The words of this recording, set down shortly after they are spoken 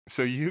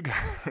So you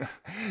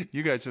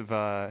guys have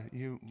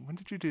when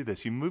did you do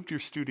this? You moved your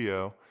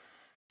studio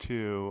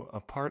to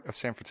a part of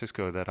San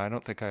Francisco that I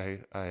don't think I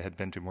had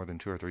been to more than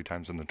 2 or 3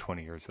 times in the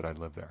 20 years that I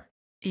lived there.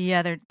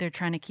 Yeah, they're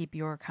trying to keep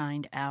your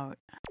kind out.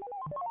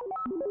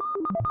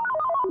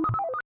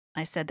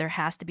 I said there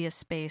has to be a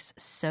space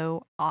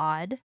so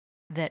odd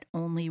that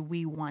only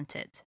we want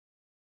it.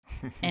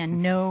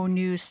 And no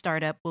new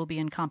startup will be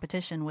in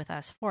competition with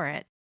us for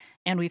it.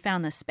 And we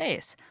found this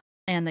space.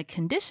 And the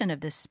condition of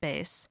this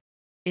space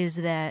is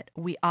that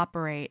we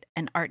operate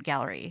an art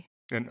gallery.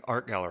 An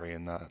art gallery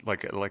in the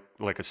like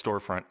a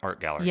storefront art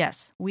gallery.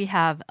 Yes, we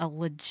have a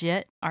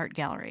legit art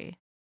gallery.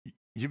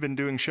 You've been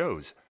doing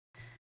shows.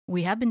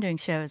 We have been doing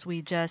shows.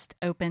 We just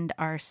opened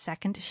our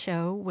second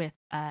show with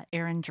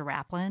Aaron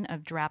Draplin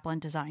of Draplin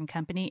Design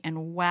Company.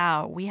 And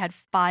wow, we had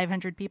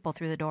 500 people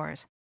through the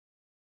doors.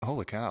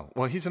 Holy cow.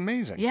 Well, he's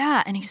amazing.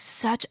 Yeah, and he's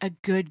such a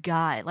good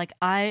guy. Like,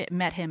 I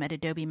met him at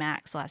Adobe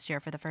Max last year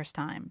for the first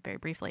time, very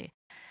briefly.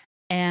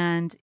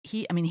 And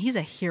he's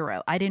a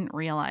hero. I didn't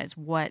realize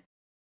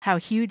how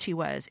huge he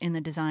was in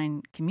the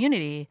design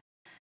community.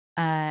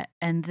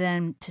 And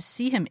then to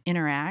see him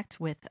interact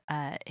with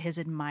his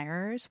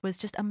admirers was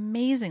just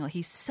amazing. Like,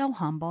 he's so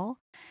humble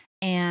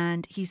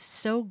and he's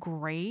so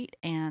great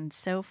and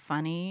so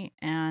funny.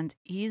 And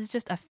he's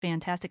just a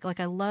fantastic, like,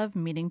 I love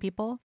meeting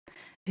people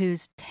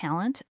whose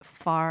talent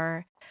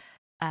far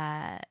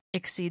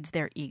exceeds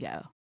their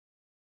ego.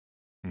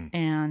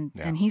 And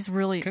he's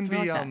really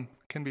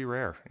can be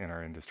rare in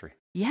our industry.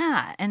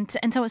 Yeah, and so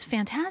it was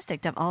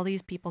fantastic to have all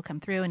these people come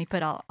through, and he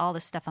put all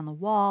this stuff on the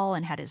wall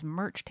and had his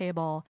merch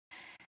table,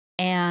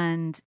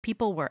 and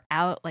people were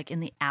out like in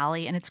the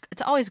alley, and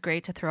it's always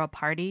great to throw a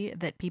party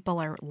that people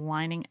are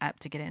lining up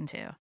to get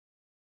into,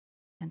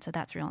 and so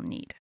that's real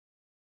neat.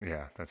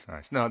 Yeah, that's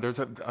nice. No, there's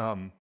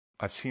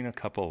I've seen a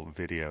couple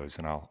videos,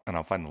 and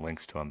I'll find the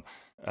links to them,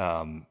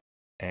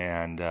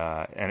 and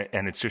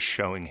it's just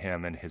showing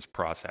him and his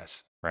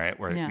process, right?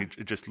 Where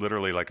it just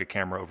literally like a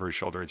camera over his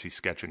shoulder as he's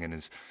sketching in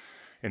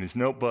his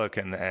notebook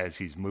and as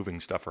he's moving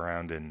stuff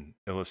around in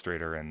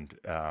Illustrator, and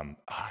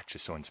it's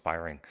just so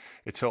inspiring.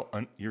 It's so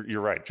you're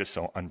right, just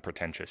so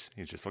unpretentious.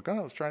 He's just like,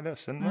 oh, let's try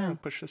this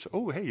and push this.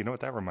 Oh, hey, you know what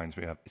that reminds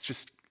me of? It's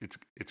just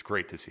it's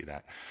great to see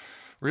that.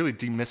 Really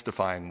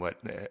demystifying what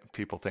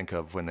people think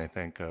of when they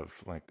think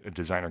of like a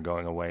designer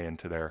going away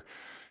into their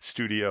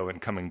studio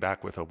and coming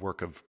back with a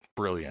work of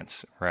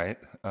brilliance, right?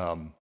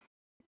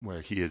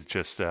 Where he is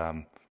just,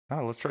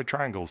 let's try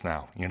triangles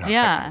now, Yeah, that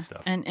kind of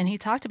stuff. And he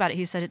talked about it.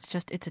 He said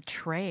it's a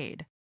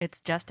trade. It's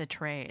just a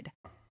trade.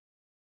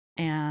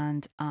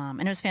 And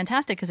it was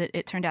fantastic because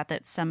it turned out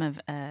that some of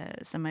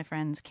my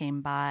friends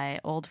came by,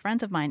 old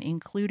friends of mine,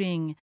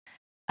 including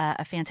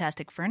a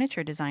fantastic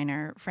furniture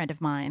designer friend of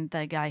mine,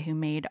 the guy who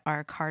made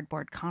our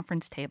cardboard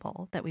conference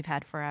table that we've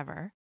had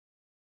forever.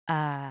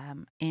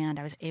 And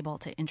I was able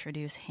to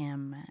introduce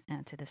him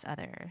to this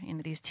other,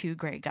 these two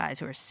great guys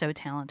who are so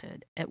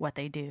talented at what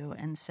they do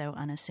and so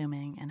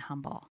unassuming and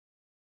humble.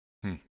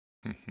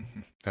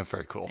 That's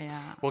very cool.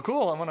 Yeah. Well,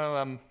 cool. I want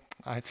to.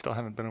 I still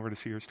haven't been over to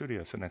see your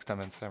studio, so next time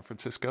I'm in San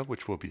Francisco,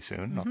 which will be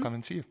soon, I'll come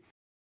and see you.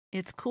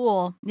 It's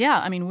cool. Yeah,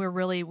 I mean,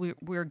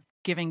 we're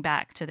giving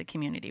back to the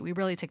community. We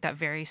really take that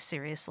very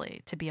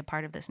seriously to be a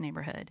part of this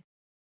neighborhood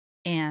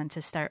and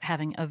to start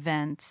having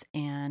events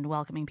and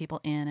welcoming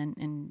people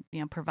in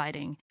and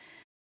providing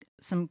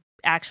some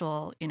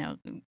actual,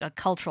 a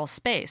cultural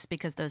space,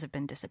 because those have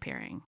been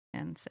disappearing.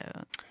 And so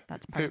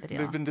that's part of the deal.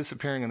 They've been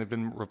disappearing, and they've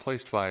been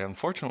replaced by,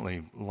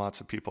 unfortunately, lots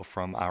of people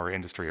from our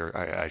industry, or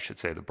I should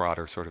say the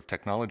broader sort of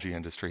technology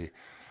industry,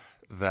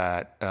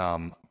 that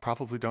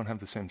probably don't have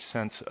the same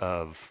sense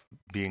of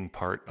being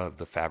part of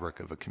the fabric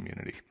of a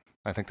community.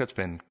 I think that's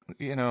been,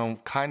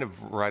 kind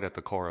of right at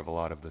the core of a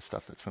lot of the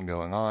stuff that's been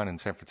going on in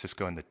San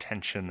Francisco, and the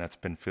tension that's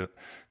been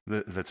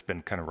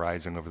kind of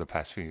rising over the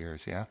past few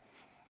years. Yeah.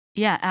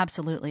 Yeah,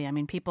 absolutely. I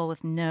mean, people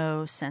with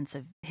no sense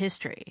of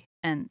history,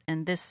 and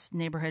this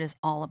neighborhood is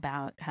all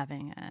about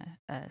having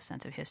a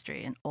sense of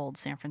history in old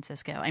San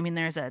Francisco. I mean,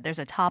 there's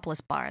a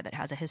topless bar that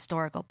has a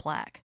historical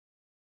plaque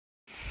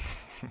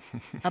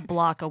a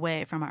block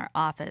away from our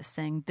office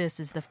saying this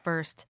is the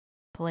first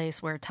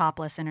place where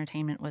topless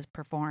entertainment was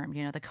performed.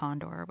 The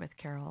Condor with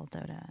Carol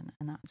Doda,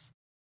 and that's.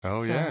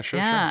 Oh, so, yeah, sure.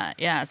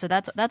 Yeah. So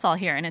that's all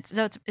here, and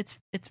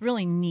it's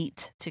really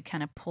neat to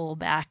kind of pull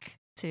back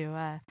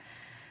to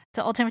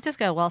Old San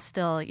Francisco while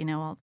still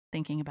while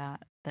thinking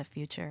about the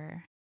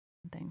future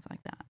and things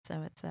like that.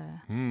 So it's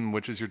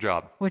which is your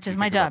job? Which is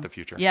my job. About the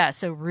future. Yeah.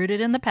 So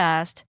rooted in the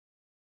past,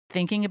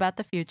 thinking about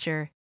the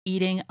future,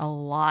 eating a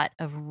lot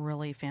of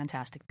really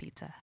fantastic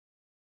pizza.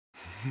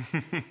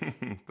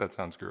 That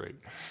sounds great.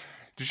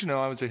 Did you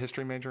know I was a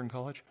history major in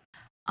college?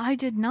 I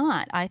did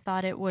not. I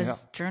thought it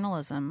was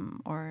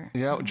journalism or...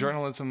 Yeah,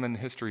 journalism and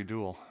history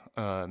dual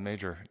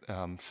major.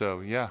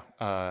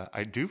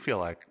 I do feel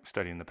like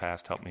studying the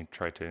past helped me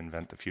try to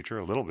invent the future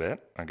a little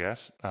bit, I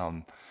guess.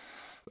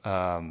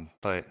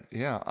 But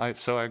yeah, I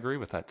agree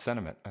with that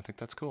sentiment. I think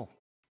that's cool.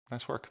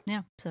 Nice work.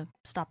 Yeah, so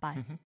stop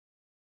by.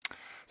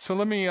 So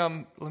let me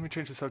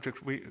change the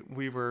subject.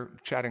 We were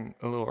chatting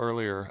a little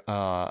earlier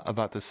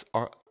about this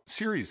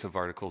series of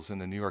articles in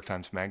the New York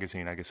Times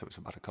Magazine. I guess it was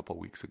about a couple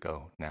of weeks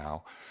ago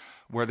now,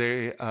 where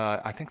they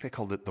I think they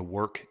called it the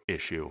work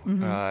issue.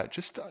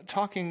 Just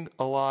talking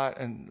a lot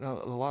and a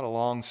lot of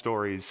long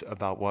stories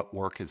about what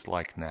work is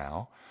like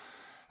now.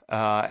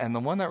 And the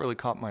one that really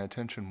caught my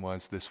attention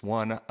was this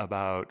one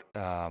about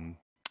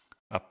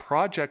a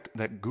project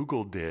that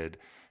Google did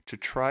to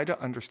try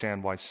to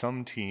understand why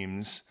some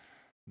teams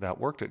that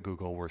worked at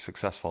Google were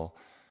successful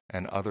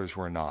and others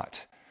were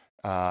not.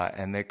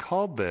 And they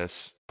called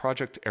this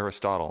Project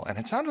Aristotle. And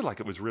it sounded like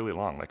it was really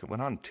long, like it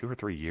went on 2 or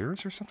 3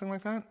 years or something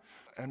like that.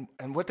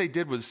 And what they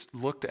did was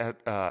looked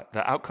at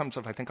the outcomes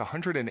of, I think,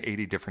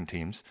 180 different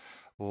teams,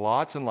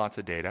 lots and lots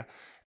of data,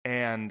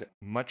 and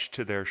much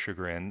to their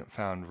chagrin,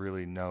 found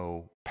really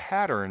no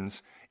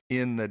patterns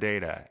in the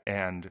data.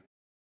 And,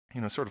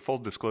 sort of full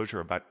disclosure,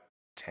 about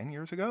 10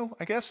 years ago,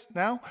 I guess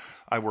now,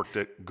 I worked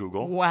at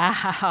Google.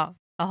 Wow.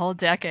 A whole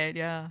decade,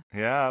 yeah.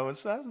 Yeah, that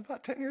was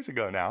about 10 years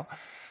ago now.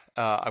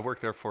 I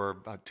worked there for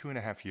about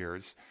 2.5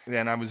 years,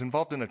 and I was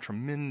involved in a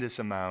tremendous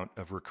amount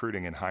of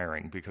recruiting and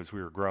hiring because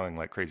we were growing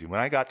like crazy. When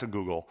I got to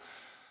Google,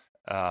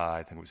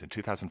 I think it was in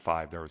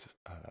 2005,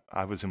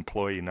 I was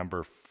employee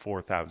number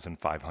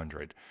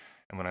 4,500.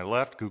 And when I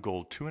left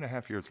Google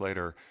 2.5 years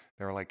later,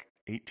 there were like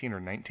 18 or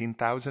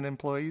 19,000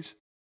 employees.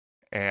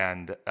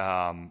 And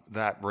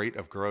that rate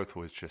of growth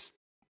was just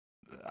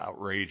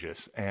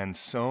outrageous. And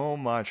so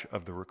much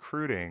of the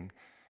recruiting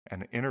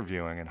and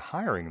interviewing and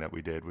hiring that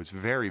we did was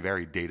very,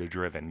 very data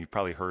driven. You've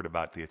probably heard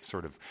about the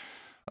sort of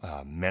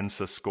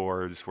Mensa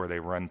scores where they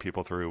run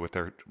people through with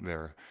their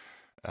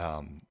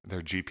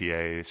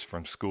GPAs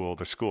from school,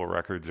 their school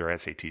records, their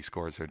SAT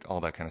scores, all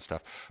that kind of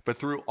stuff. But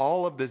through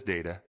all of this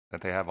data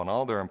that they have on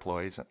all their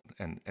employees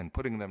and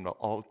putting them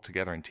all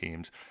together in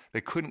teams,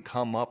 they couldn't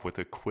come up with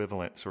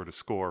equivalent sort of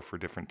score for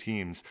different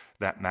teams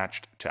that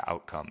matched to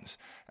outcomes.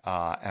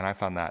 And I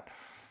found that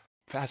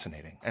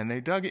fascinating. And they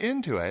dug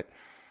into it,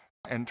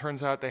 and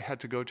turns out they had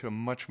to go to a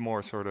much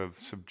more sort of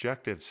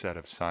subjective set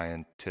of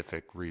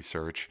scientific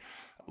research,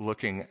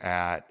 looking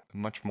at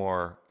much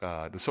more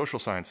the social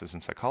sciences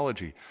and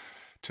psychology,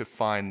 to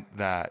find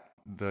that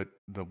the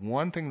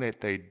one thing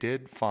that they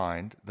did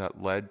find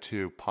that led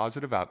to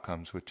positive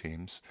outcomes with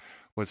teams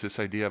was this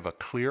idea of a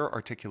clear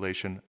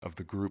articulation of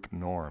the group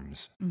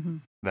norms. Mm-hmm.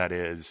 That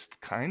is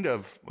kind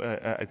of,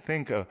 I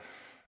think, a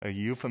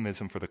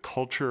euphemism for the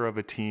culture of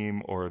a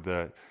team, or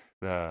the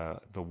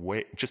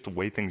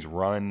way things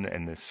run,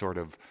 and this sort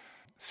of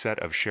set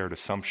of shared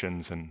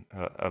assumptions and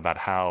about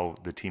how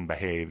the team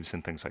behaves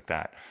and things like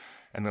that.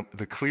 And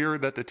the clearer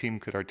that the team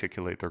could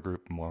articulate their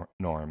group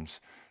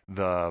norms,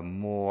 the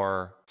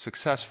more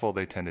successful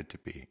they tended to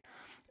be.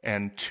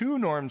 And 2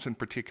 norms in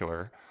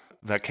particular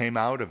that came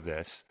out of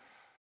this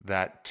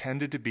that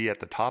tended to be at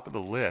the top of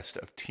the list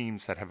of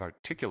teams that have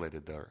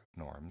articulated their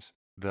norms: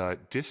 the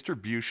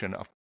distribution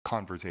of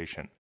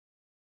conversation.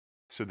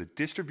 So the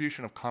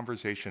distribution of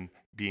conversation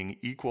being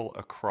equal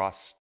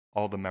across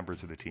all the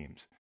members of the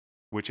teams,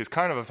 which is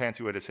kind of a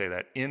fancy way to say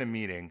that in a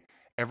meeting,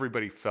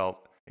 everybody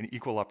felt an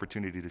equal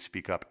opportunity to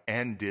speak up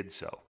and did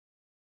so.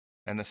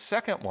 And the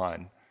second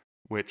one,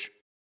 which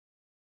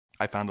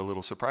I found a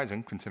little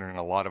surprising considering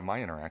a lot of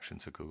my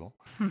interactions at Google,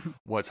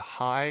 was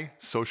high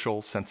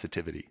social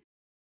sensitivity.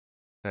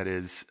 That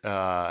is,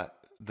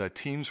 the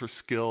teams were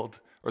skilled,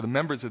 or the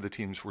members of the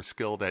teams were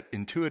skilled at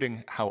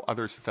intuiting how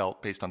others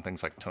felt based on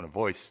things like tone of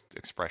voice,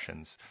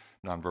 expressions,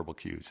 nonverbal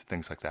cues,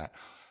 things like that.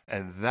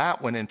 And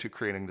that went into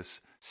creating this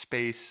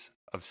space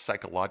of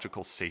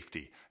psychological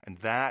safety. And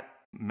that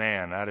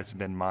has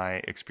been my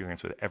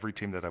experience with every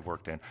team that I've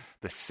worked in.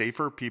 The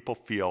safer people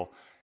feel,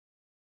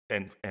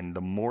 and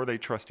the more they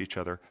trust each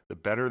other, the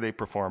better they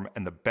perform,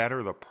 and the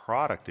better the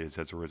product is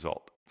as a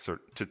result. So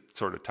to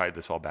sort of tie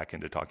this all back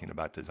into talking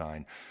about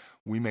design,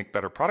 we make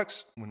better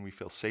products when we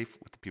feel safe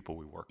with the people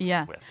we work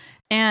with.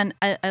 And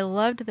I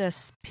loved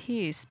this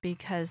piece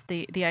because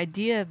the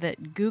idea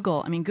that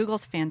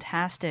Google's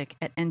fantastic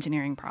at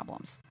engineering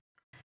problems.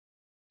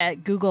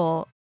 At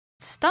Google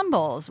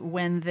stumbles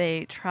when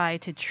they try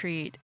to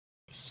treat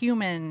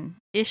human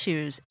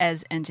issues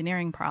as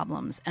engineering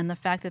problems. And the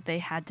fact that they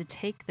had to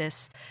take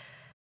this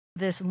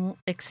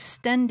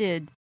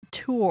extended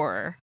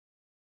tour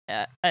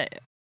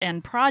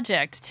and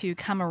project to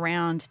come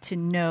around to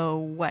know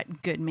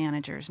what good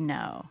managers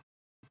know.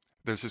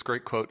 There's this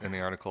great quote in the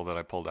article that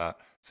I pulled out.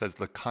 It says,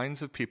 the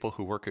kinds of people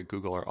who work at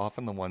Google are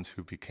often the ones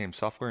who became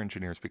software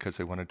engineers because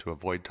they wanted to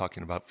avoid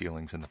talking about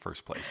feelings in the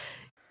first place.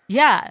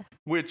 Yeah.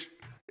 Which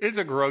is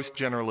a gross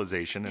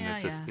generalization,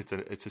 and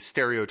it's a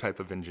stereotype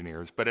of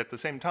engineers. But at the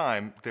same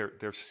time,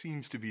 there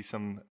seems to be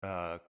some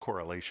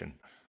correlation.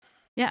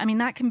 Yeah, I mean,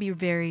 that can be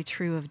very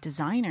true of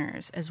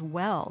designers as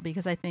well,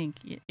 because I think,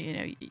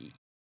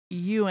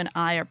 you and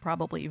I are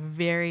probably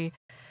very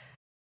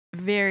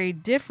very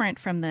different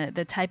from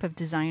the type of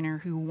designer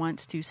who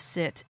wants to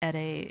sit at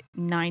a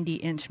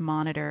 90-inch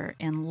monitor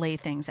and lay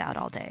things out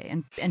all day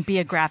and be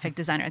a graphic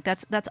designer.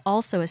 That's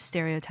also a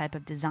stereotype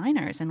of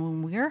designers. And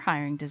when we're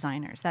hiring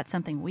designers, that's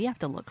something we have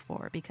to look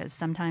for, because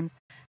sometimes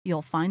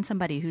you'll find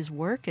somebody whose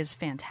work is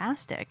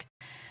fantastic,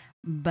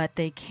 but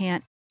they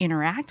can't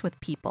interact with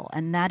people.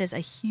 And that is a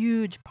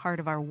huge part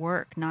of our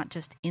work, not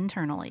just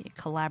internally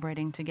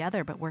collaborating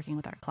together, but working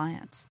with our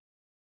clients.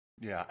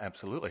 Yeah,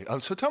 absolutely.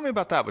 So tell me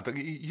about that. But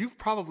you've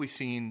probably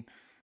seen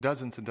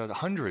dozens and dozens,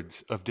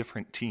 hundreds of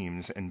different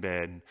teams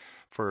embed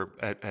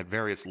at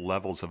various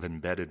levels of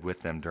embedded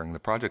with them during the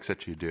projects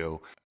that you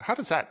do. How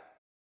does that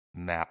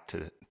map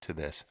to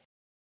this?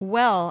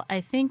 Well,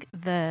 I think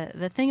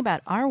the thing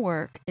about our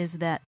work is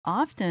that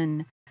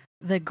often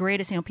the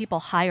greatest, people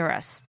hire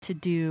us to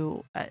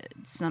do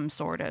some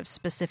sort of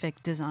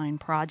specific design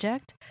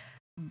project,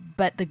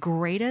 but the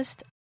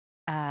greatest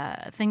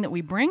thing that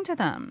we bring to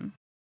them,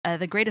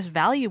 the greatest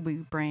value we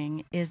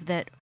bring, is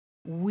that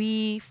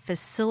we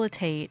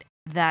facilitate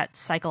that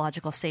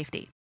psychological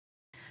safety.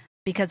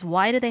 Because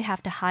why do they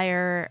have to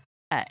hire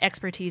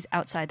expertise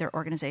outside their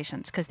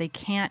organizations? Because they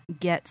can't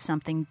get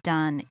something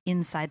done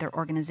inside their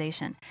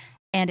organization.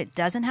 And it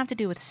doesn't have to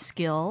do with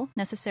skill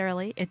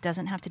necessarily. It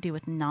doesn't have to do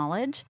with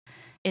knowledge.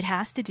 It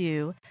has to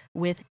do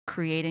with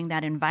creating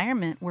that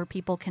environment where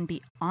people can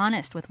be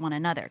honest with one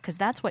another, because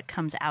that's what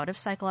comes out of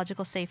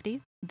psychological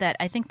safety that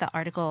I think the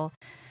article,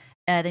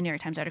 the New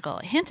York Times article,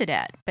 hinted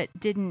at, but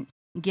didn't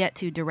get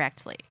to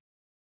directly,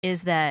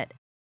 is that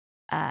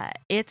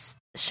it's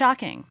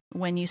shocking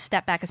when you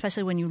step back,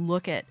 especially when you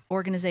look at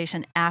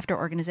organization after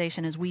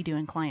organization, as we do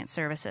in client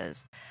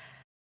services,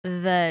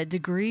 the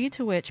degree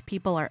to which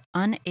people are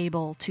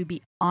unable to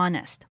be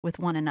honest with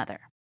one another.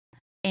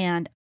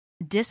 And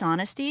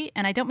dishonesty,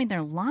 and I don't mean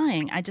they're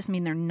lying, I just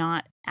mean they're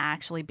not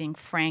actually being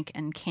frank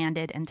and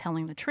candid and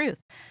telling the truth.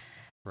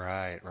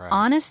 Right.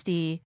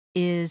 Honesty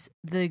is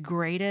the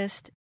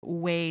greatest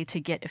way to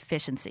get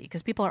efficiency,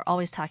 because people are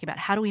always talking about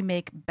how do we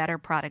make better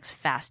products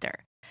faster?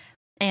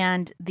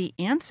 And the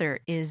answer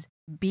is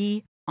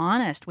be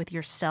honest with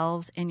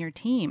yourselves and your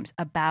teams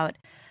about,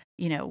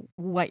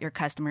 what your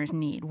customers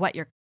need, what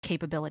your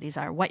capabilities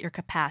are, what your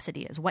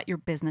capacity is, what your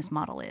business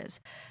model is.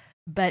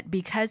 But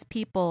because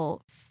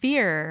people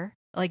fear,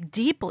 like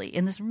deeply,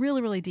 in this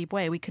really, really deep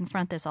way, we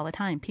confront this all the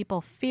time.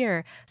 People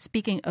fear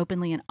speaking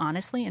openly and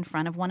honestly in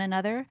front of one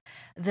another.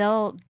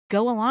 They'll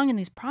go along in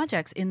these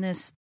projects in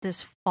this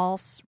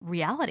false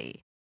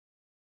reality.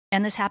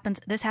 And this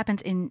happens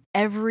in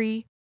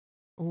every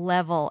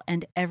level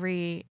and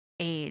every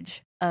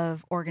age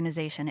of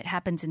organization. It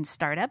happens in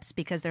startups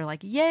because they're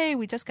like, yay,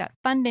 we just got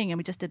funding and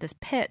we just did this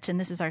pitch and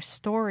this is our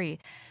story.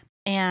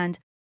 And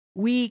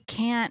we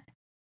can't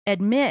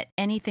admit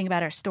anything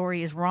about our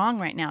story is wrong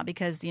right now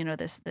because,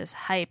 this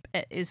hype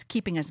is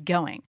keeping us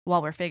going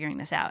while we're figuring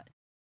this out.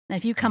 And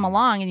if you come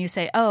along and you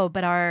say, oh,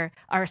 but our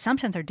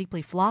assumptions are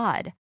deeply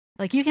flawed,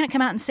 like you can't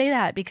come out and say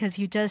that because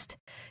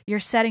you're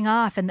setting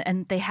off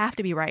and they have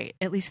to be right,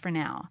 at least for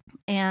now.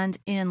 And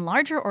in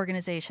larger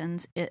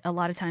organizations, a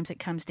lot of times it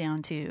comes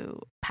down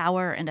to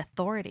power and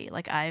authority.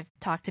 Like I've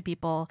talked to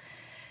people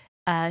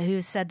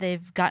who said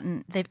they've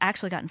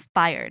actually gotten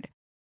fired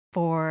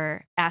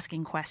for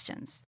asking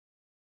questions,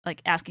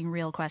 like asking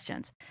real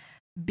questions,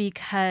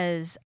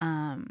 because,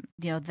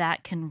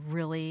 that can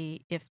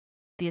really, if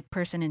the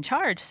person in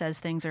charge says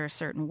things are a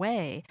certain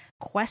way,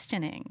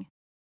 questioning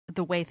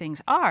the way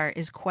things are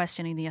is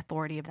questioning the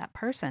authority of that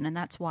person. And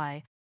that's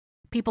why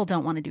people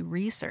don't want to do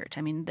research.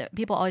 I mean,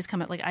 people always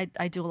come up, like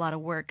I do a lot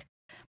of work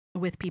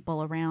with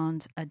people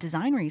around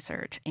design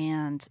research,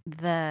 and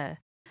the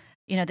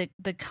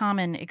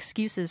common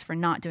excuses for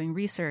not doing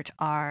research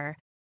are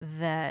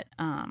that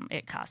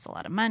it costs a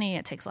lot of money,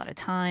 it takes a lot of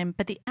time.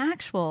 But the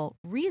actual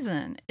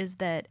reason is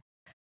that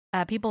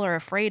people are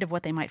afraid of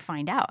what they might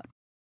find out.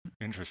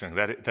 Interesting.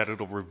 That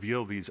it'll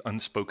reveal these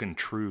unspoken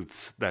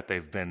truths that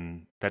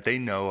they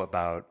know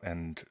about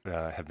and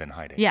have been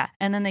hiding. Yeah,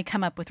 and then they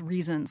come up with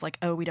reasons like,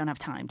 oh, we don't have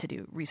time to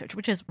do research,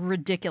 which is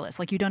ridiculous.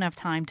 Like you don't have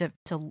time to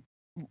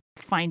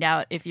find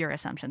out if your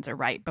assumptions are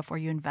right before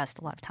you invest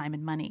a lot of time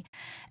and money.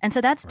 And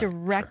so that's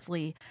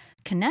directly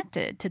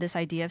connected to this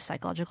idea of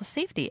psychological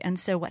safety. And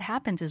so what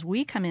happens is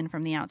we come in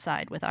from the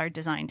outside with our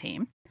design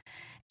team,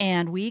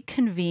 and we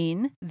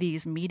convene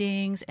these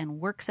meetings and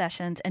work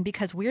sessions. And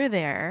because we're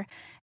there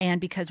and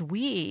because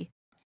we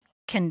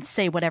can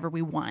say whatever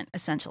we want,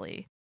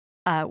 essentially,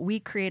 we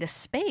create a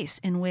space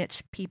in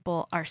which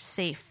people are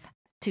safe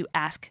to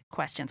ask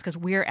questions because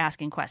we're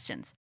asking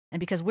questions. And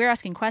because we're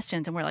asking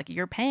questions and we're like,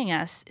 you're paying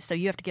us, so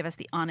you have to give us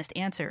the honest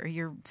answer or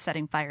you're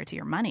setting fire to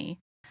your money,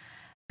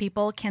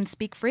 people can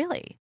speak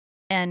freely.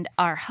 And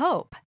our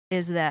hope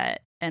is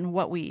that, and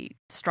what we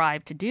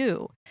strive to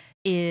do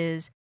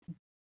is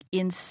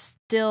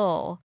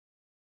instill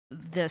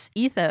this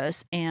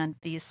ethos and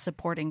these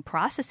supporting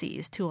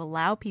processes to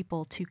allow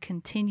people to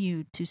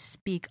continue to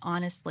speak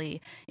honestly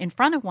in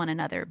front of one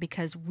another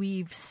because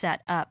we've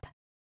set up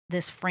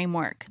this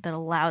framework that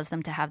allows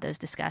them to have those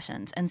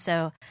discussions. And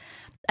so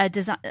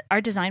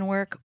our design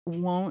work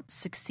won't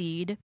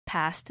succeed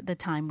past the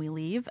time we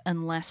leave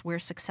unless we're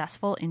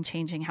successful in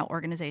changing how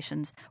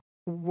organizations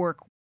work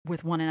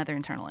with one another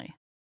internally.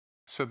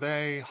 So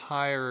they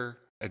hire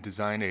a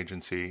design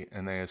agency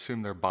and they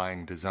assume they're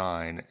buying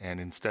design, and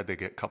instead they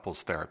get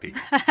couples therapy.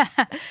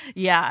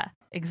 Yeah,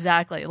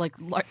 exactly. Like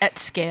at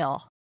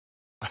scale.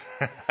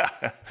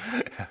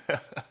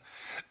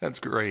 That's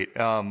great.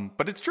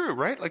 But it's true,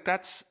 right? Like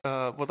that's,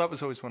 that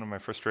was always one of my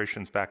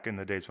frustrations back in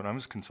the days when I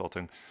was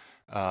consulting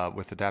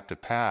with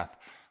Adaptive Path,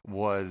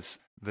 was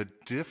the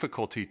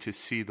difficulty to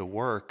see the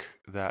work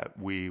that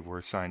we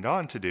were signed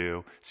on to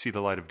do, see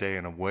the light of day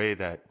in a way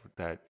that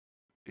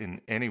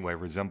in any way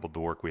resembled the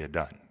work we had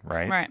done,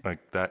 right? Right.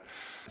 Like that.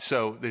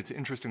 So it's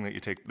interesting that you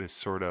take this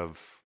sort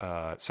of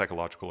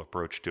psychological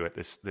approach to it,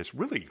 this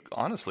really,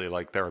 honestly,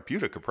 like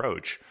therapeutic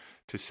approach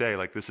to say,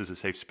 like, this is a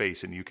safe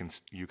space and you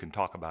can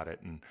talk about it,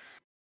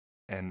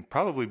 and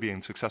probably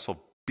being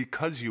successful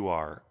because you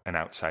are an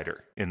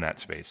outsider in that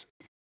space.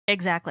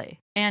 Exactly.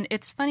 And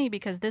it's funny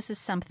because this is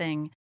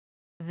something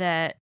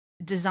that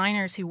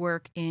designers who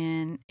work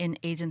in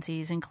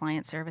agencies and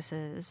client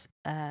services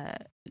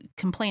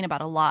complain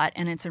about a lot.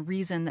 And it's a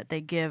reason that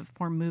they give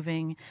for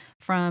moving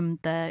from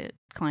the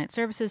client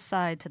services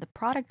side to the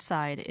product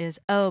side is,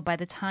 by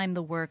the time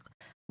the work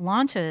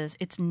launches,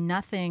 it's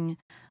nothing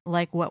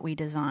like what we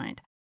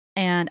designed.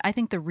 And I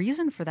think the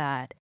reason for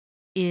that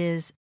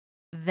is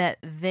that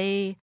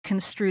they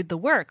construed the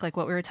work, like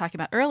what we were talking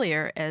about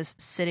earlier, as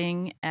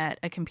sitting at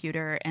a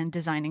computer and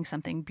designing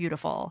something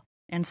beautiful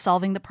and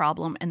solving the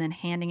problem and then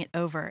handing it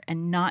over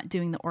and not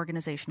doing the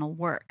organizational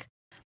work.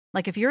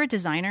 Like if you're a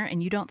designer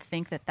and you don't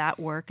think that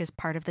work is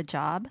part of the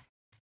job,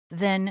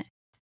 then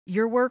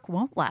your work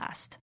won't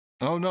last.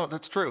 Oh no,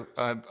 that's true.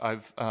 I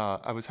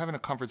was having a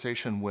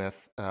conversation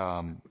with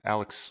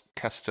Alex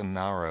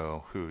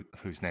Castanaro,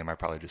 whose name I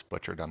probably just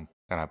butchered, and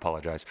I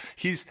apologize.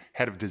 He's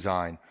head of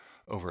design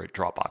over at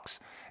Dropbox,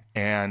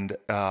 and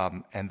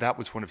that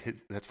was one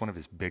of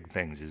his big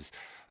things is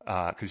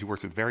because he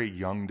works with very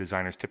young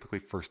designers, typically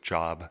first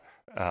job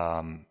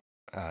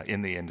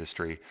in the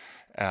industry,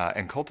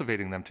 and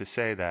cultivating them to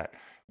say that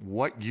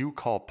what you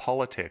call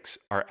politics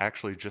are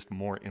actually just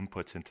more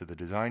inputs into the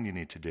design you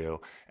need to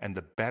do. And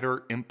the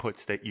better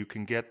inputs that you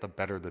can get, the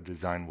better the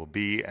design will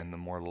be, and the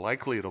more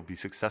likely it'll be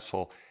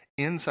successful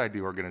inside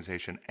the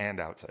organization and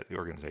outside the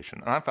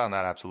organization. And I found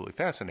that absolutely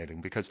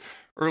fascinating because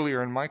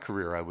earlier in my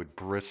career, I would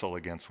bristle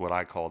against what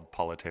I called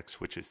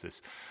politics, which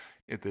is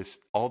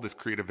all this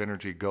creative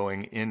energy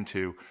going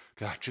into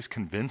just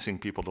convincing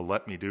people to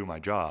let me do my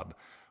job,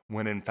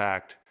 when in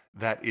fact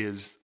that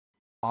is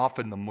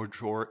often the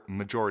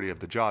majority of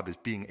the job is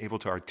being able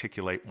to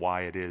articulate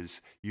why it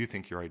is you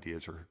think your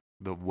ideas are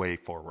the way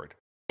forward.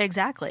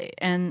 Exactly.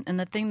 And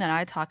the thing that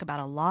I talk about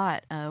a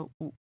lot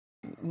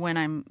when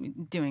I'm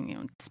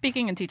doing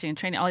speaking and teaching and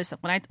training, all this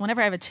stuff,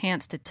 whenever I have a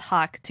chance to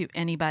talk to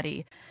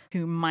anybody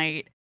who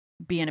might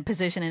be in a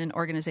position in an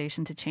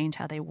organization to change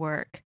how they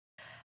work,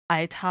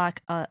 I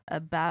talk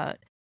about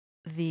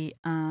the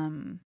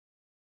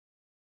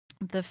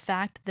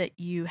fact that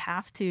you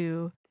have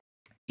to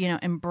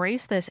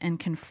embrace this and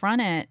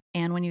confront it.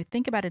 And when you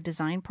think about a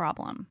design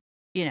problem,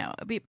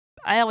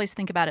 I always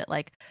think about it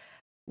like,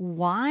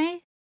 why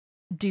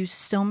do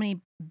so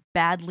many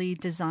badly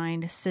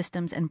designed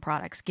systems and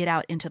products get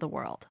out into the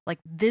world? Like,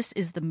 this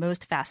is the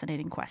most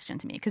fascinating question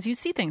to me, because you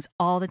see things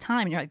all the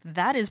time and you're like,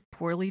 that is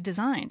poorly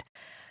designed.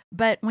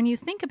 But when you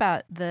think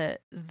about the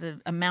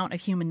amount of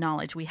human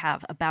knowledge we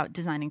have about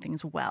designing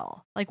things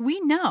well, like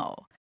we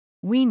know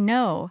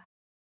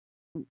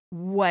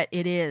what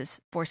it is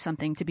for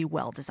something to be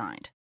well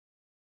designed.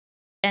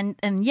 And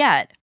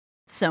yet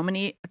so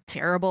many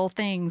terrible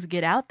things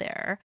get out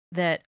there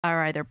that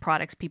are either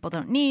products people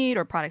don't need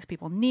or products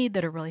people need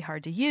that are really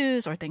hard to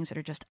use or things that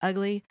are just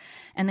ugly.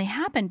 And they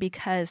happen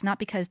not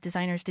because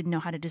designers didn't know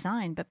how to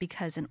design, but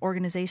because an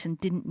organization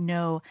didn't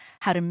know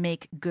how to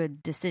make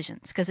good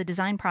decisions. Because a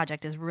design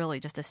project is really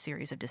just a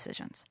series of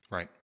decisions.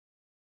 Right.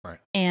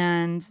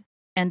 And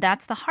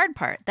that's the hard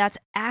part. That's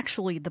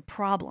actually the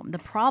problem. The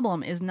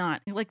problem is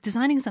not, like,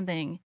 designing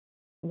something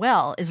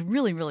well is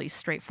really, really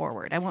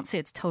straightforward. I won't say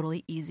it's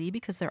totally easy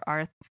because there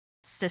are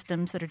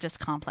systems that are just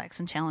complex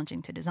and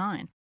challenging to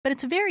design, but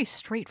it's very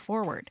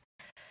straightforward.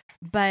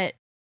 But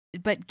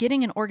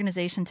getting an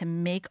organization to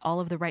make all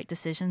of the right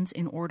decisions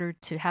in order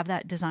to have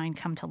that design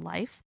come to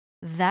life,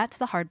 that's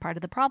the hard part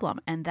of the problem.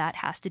 And that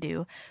has to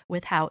do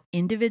with how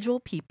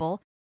individual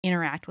people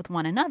interact with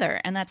one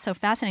another. And that's so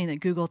fascinating that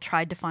Google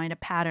tried to find a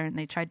pattern.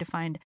 They tried to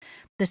find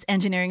this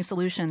engineering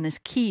solution, this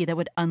key that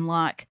would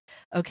unlock,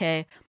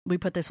 okay, we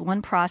put this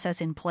one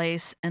process in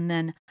place and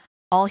then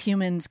all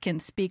humans can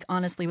speak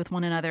honestly with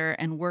one another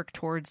and work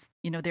towards,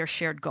 their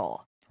shared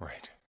goal.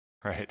 Right.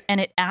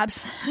 And it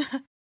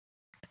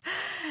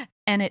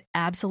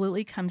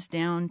absolutely comes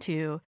down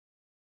to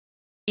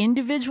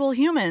individual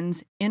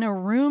humans in a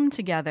room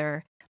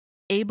together,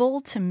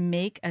 able to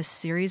make a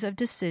series of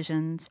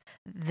decisions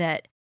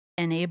that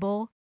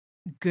enable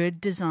good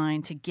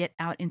design to get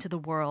out into the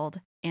world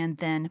and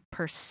then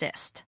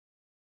persist.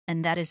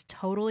 And that is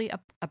totally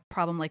a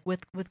problem. Like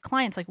with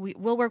clients, like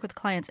we'll work with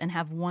clients and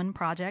have one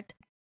project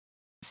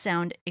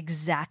sound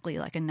exactly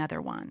like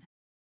another one.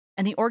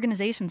 And the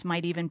organizations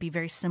might even be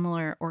very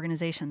similar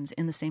organizations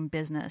in the same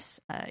business,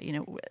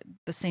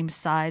 the same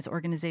size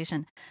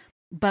organization.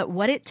 But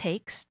what it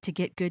takes to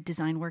get good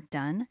design work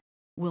done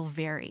will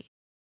vary.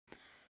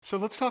 So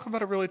let's talk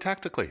about it really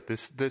tactically,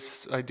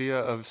 this idea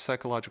of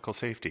psychological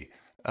safety.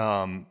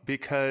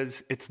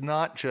 Because it's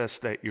not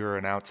just that you're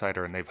an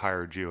outsider and they've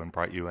hired you and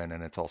brought you in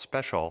and it's all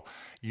special.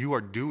 You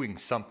are doing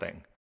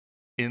something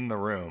in the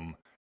room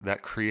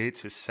that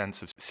creates a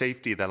sense of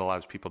safety that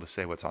allows people to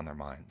say what's on their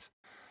minds.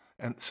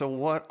 And so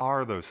what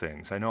are those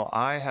things? I know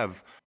I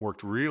have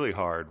worked really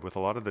hard with a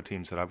lot of the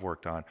teams that I've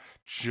worked on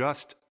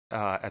just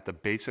at the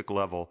basic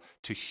level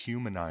to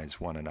humanize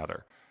one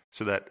another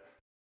so that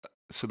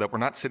we're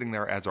not sitting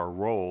there as our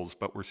roles,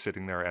 but we're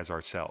sitting there as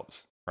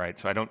ourselves, right?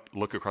 So I don't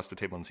look across the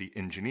table and see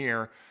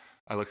engineer.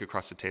 I look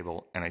across the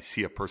table and I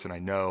see a person I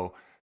know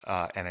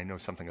and I know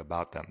something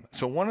about them.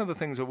 So one of the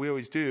things that we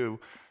always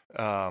do,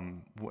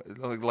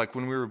 like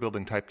when we were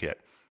building Typekit,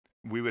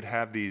 we would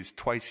have these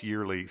twice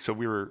yearly. So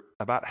we were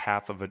about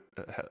half of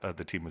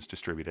the team was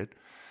distributed.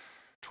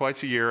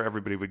 Twice a year,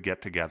 everybody would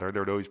get together.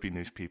 There would always be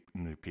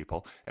new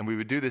people. And we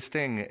would do this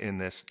thing in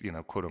this,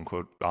 quote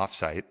unquote,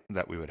 offsite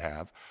that we would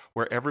have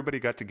where everybody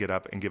got to get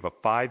up and give a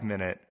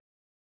 5-minute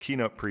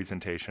keynote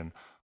presentation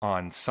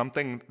on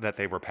something that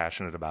they were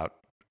passionate about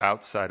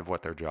outside of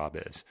what their job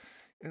is.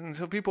 And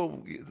so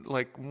people,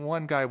 like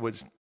one guy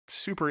was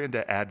super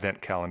into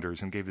advent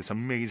calendars and gave this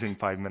amazing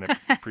 5-minute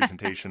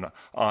presentation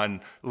on,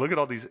 look at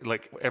all these,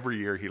 like every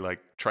year he like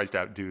tries to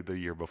outdo the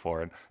year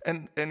before.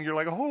 And you're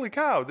like, holy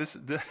cow,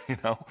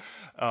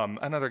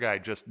 another guy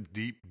just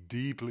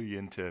deeply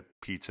into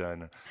pizza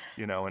and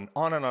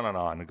on and on and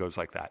on. It goes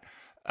like that.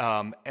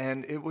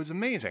 And it was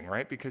amazing,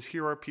 right? Because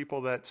here are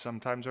people that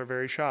sometimes are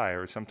very shy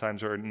or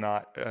sometimes are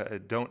not,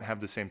 don't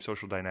have the same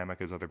social dynamic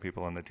as other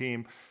people on the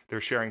team.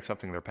 They're sharing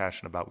something they're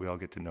passionate about. We all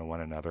get to know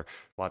one another.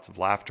 Lots of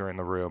laughter in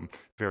the room,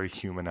 very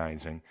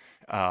humanizing.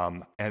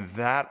 And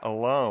that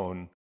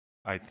alone,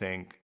 I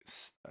think,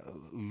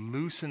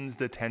 loosens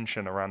the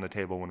tension around the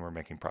table when we're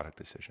making product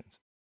decisions.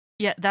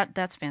 Yeah,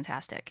 that's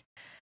fantastic.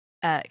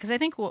 Because I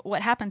think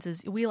what happens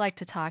is we like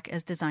to talk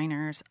as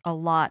designers a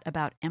lot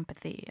about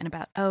empathy and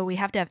about, we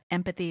have to have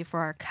empathy for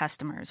our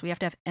customers. We have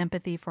to have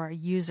empathy for our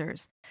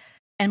users.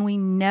 And we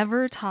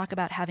never talk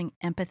about having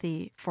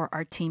empathy for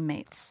our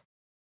teammates.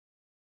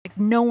 Like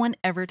no one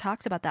ever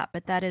talks about that,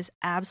 but that is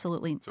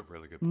absolutely That's a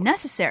really good point.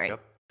 Necessary.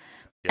 Yep.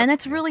 And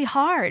it's really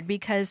hard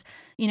because,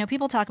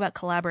 people talk about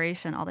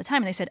collaboration all the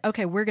time and they said,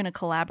 okay, we're going to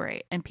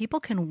collaborate. And people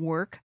can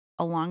work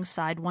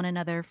alongside one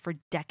another for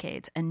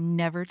decades and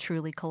never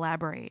truly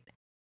collaborate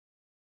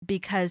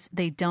because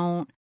they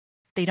don't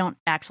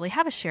actually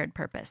have a shared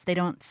purpose. They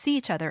don't see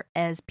each other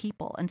as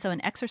people. And so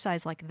an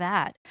exercise like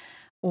that,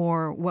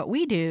 or what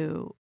we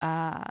do,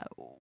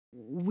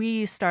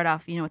 we start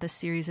off, with a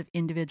series of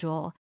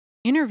individual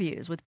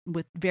interviews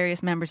with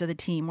various members of the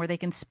team where they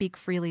can speak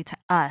freely to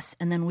us,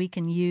 and then we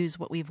can use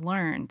what we've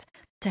learned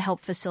to help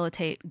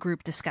facilitate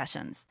group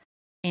discussions.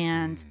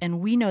 And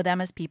we know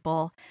them as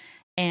people.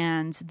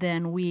 And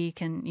then we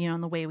can,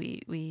 in the way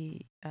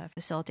we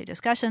facilitate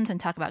discussions and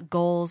talk about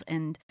goals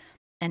and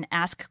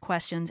ask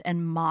questions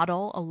and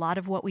model. A lot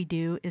of what we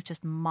do is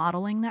just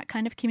modeling that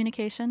kind of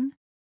communication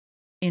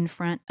in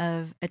front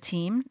of a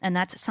team. And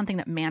that's something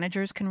that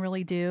managers can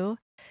really do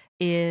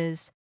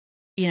is,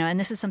 and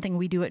this is something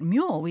we do at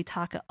Mule. We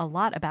talk a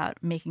lot about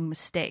making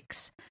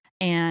mistakes.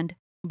 And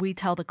we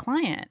tell the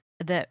client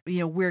that,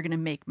 we're going to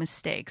make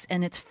mistakes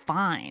and it's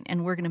fine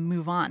and we're going to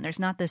move on. There's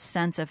not this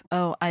sense of,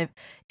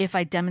 if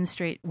I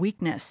demonstrate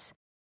weakness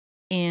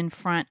in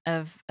front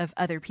of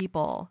other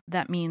people,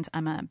 that means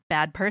I'm a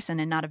bad person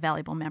and not a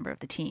valuable member of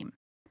the team.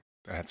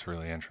 That's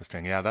really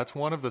interesting. Yeah, that's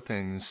one of the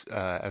things,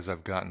 as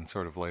I've gotten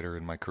sort of later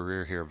in my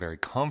career here, very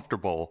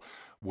comfortable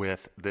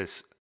with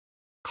this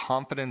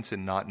confidence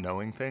in not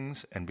knowing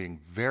things and being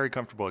very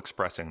comfortable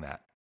expressing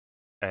that.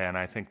 And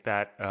I think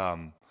that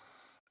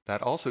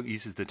that also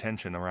eases the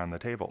tension around the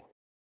table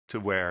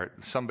to where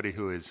somebody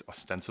who is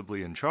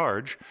ostensibly in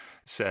charge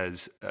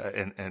says,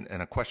 and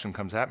a question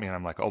comes at me and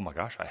I'm like, oh my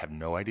gosh, I have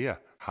no idea.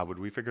 How would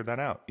we figure that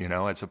out?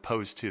 As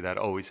opposed to that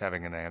always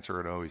having an answer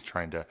and always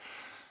trying to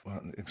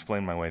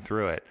explain my way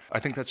through it. I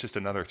think that's just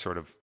another sort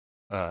of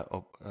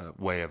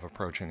way of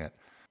approaching it.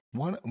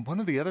 One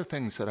of the other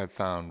things that I've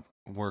found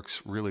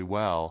works really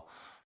well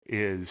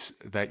is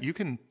that you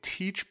can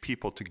teach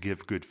people to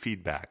give good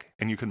feedback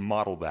and you can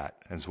model that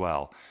as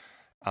well.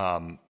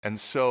 And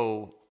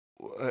so,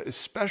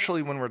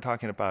 especially when we're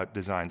talking about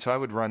design, so I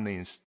would run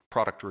these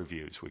product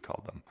reviews, we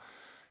called them,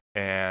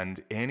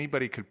 and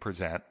anybody could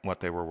present what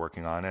they were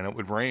working on, and it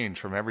would range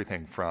from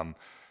everything from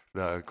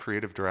the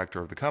creative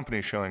director of the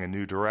company showing a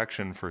new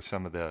direction for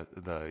some of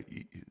the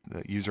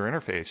user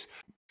interface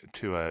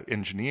to an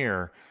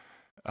engineer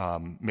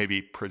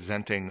maybe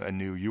presenting a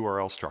new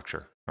URL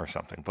structure or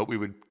something. But we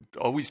would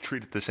always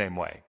treat it the same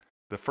way.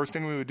 the first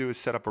thing we would do is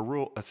set up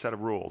a set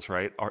of rules,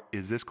 right?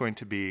 Is this going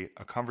to be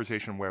a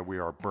conversation where we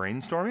are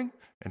brainstorming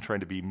and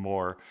trying to be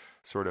more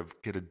sort of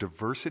get a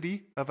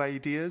diversity of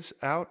ideas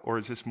out, or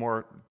is this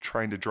more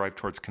trying to drive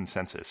towards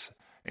consensus?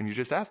 And you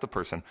just ask the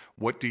person,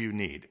 what do you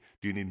need?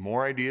 Do you need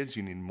more ideas? Do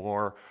you need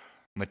more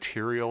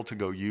material to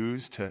go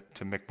use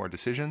to make more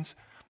decisions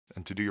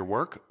and to do your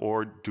work?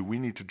 Or do we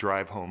need to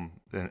drive home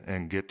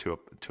and get to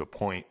a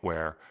point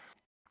where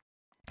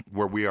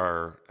we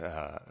are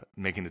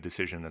making a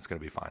decision that's going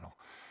to be final?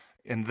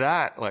 And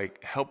that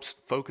like helps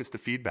focus the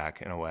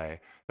feedback in a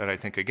way that I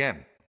think,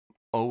 again,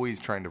 always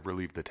trying to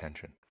relieve the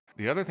tension.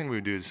 The other thing we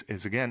would do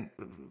is again,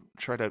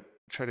 try to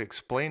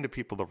explain to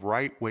people the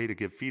right way to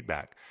give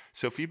feedback.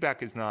 So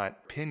feedback is not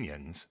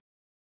opinions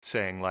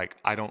saying like,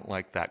 I don't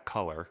like that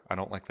color, I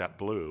don't like that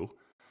blue.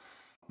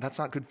 That's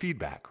not good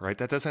feedback, right?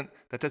 That doesn't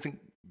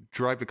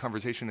drive the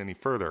conversation any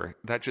further.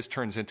 That just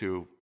turns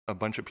into a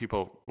bunch of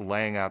people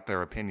laying out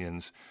their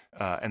opinions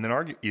and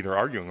then either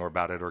arguing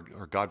about it or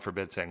God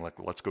forbid saying like,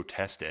 let's go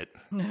test it.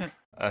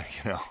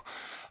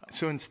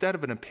 So instead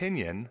of an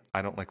opinion,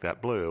 I don't like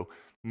that blue,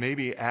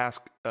 maybe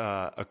ask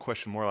a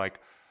question more like,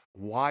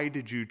 why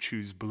did you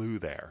choose blue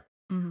there?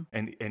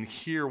 Mm-hmm. And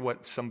hear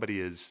what somebody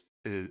is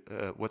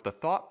what the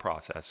thought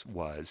process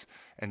was,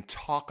 and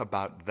talk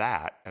about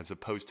that as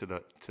opposed to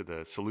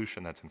the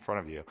solution that's in front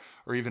of you.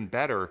 Or even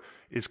better,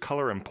 is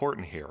color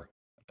important here?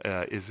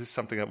 Is this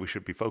something that we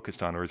should be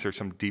focused on, or is there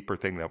some deeper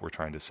thing that we're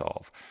trying to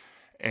solve?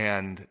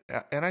 And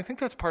I think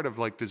that's part of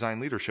like design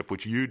leadership,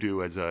 which you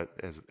do as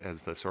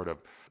the sort of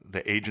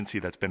the agency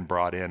that's been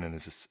brought in and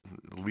is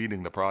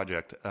leading the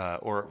project,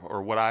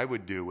 or what I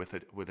would do with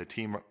a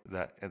team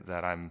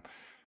that I'm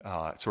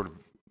sort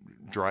of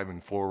driving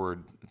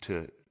forward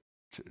to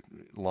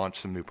launch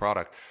some new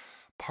product.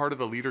 Part of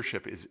the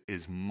leadership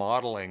is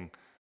modeling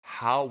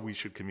how we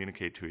should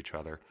communicate to each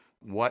other,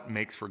 what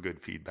makes for good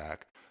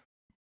feedback,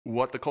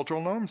 what the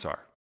cultural norms are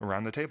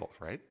around the table,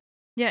 right?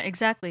 Yeah,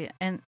 exactly.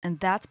 And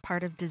that's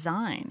part of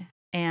design.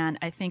 And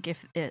I think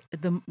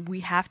we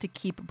have to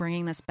keep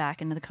bringing this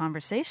back into the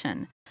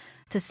conversation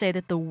to say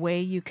that the way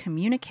you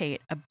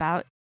communicate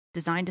about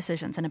design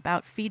decisions and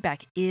about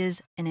feedback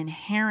is an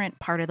inherent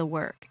part of the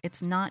work.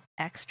 It's not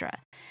extra.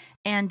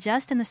 And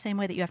just in the same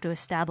way that you have to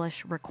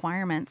establish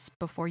requirements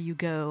before you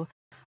go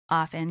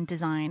off and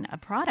design a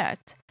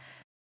product,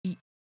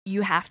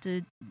 you have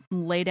to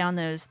lay down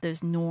those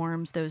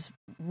norms, those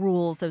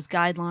rules, those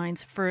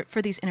guidelines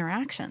for these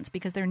interactions,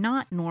 because they're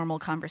not normal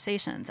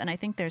conversations. And I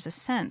think there's a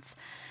sense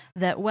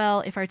that,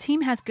 well, if our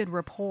team has good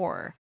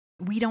rapport,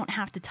 we don't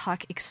have to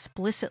talk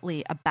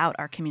explicitly about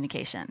our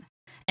communication.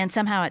 And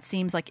somehow it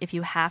seems like if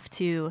you have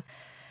to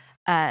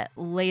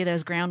lay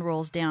those ground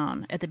rules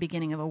down at the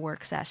beginning of a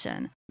work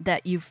session,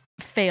 that you've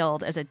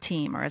failed as a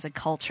team or as a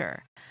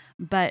culture.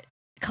 But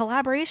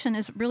collaboration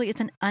is really, it's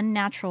an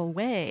unnatural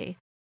way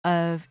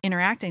of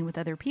interacting with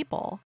other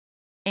people.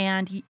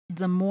 And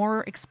the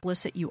more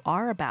explicit you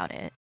are about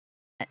it,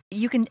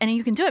 you can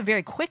do it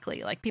very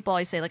quickly. Like people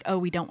always say like, oh,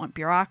 we don't want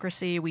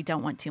bureaucracy, we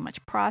don't want too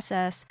much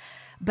process.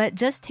 But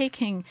just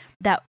taking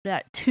that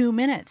 2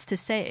 minutes to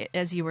say,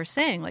 as you were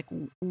saying, like,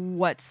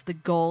 what's the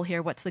goal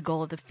here? What's the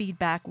goal of the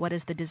feedback? What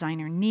does the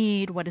designer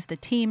need? What does the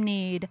team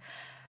need?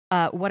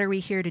 What are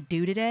we here to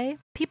do today?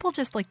 People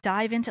just like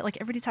dive into, like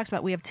everybody talks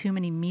about we have too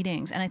many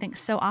meetings. And I think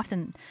so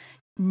often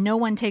no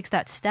one takes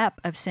that step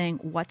of saying,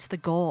 what's the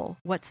goal?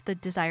 What's the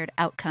desired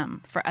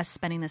outcome for us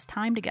spending this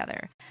time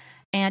together?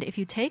 And if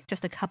you take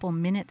just a couple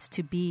minutes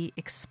to be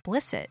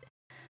explicit,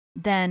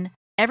 then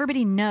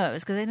everybody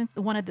knows, because I think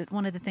one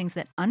of the things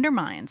that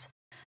undermines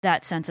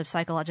that sense of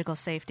psychological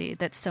safety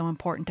that's so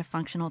important to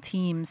functional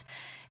teams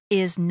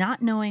is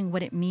not knowing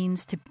what it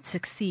means to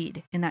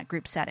succeed in that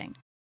group setting,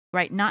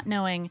 right? Not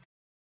knowing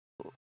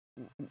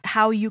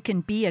how you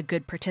can be a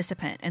good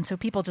participant. And so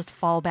people just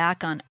fall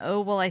back on, oh,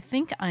 well, I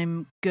think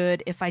I'm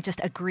good if I just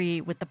agree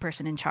with the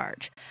person in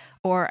charge.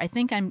 Or I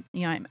think I'm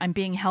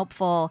being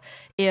helpful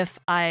if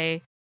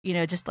I,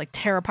 just like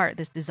tear apart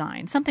this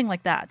design, something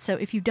like that. So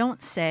if you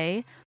don't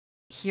say,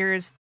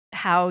 here's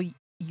how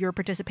your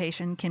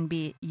participation can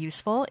be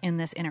useful in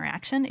this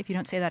interaction, if you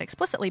don't say that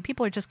explicitly,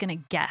 people are just going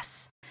to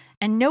guess.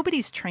 And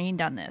nobody's trained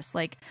on this.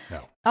 Like,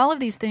 no. All of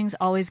these things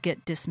always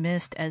get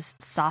dismissed as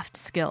soft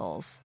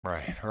skills.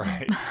 Right.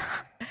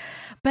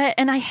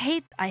 And I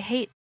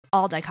hate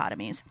all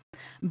dichotomies.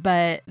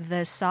 But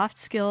the soft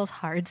skills,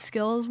 hard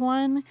skills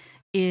one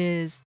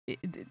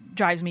it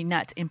drives me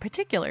nuts in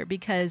particular,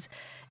 because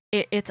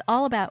it's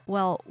all about,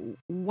 well,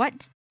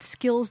 what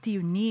skills do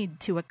you need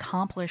to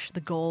accomplish the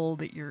goal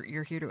that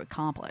you're here to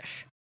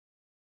accomplish?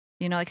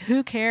 Like,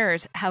 who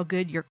cares how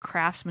good your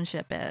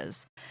craftsmanship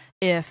is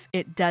if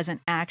it doesn't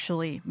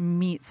actually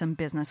meet some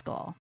business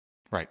goal?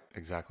 Right,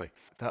 exactly.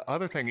 The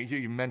other thing,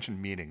 you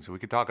mentioned meetings. We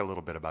could talk a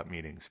little bit about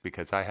meetings,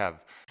 because I have...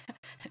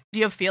 Do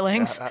you have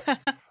feelings?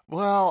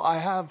 Well, I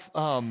have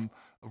a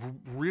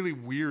really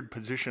weird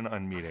position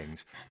on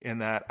meetings in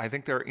that I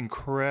think they're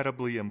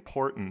incredibly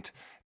important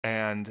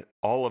and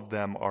all of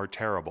them are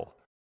terrible.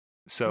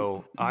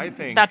 So I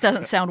think that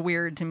doesn't sound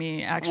weird to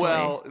me, actually.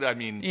 Well, I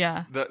mean,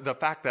 yeah. the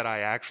fact that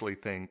I actually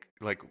think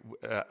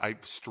I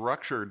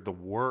structured the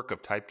work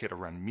of Typekit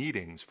around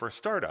meetings for a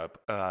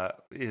startup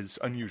is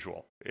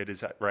unusual. It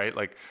is right,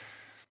 like.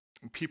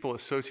 People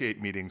associate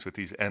meetings with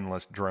these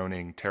endless,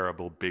 droning,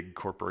 terrible, big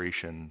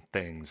corporation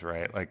things,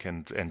 right? Like,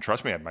 and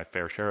trust me, I had my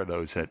fair share of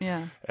those at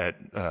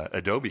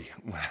Adobe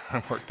when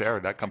I worked there.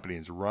 That company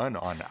is run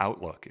on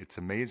Outlook. It's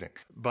amazing.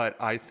 But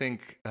I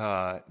think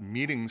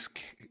meetings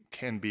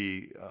can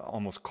be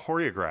almost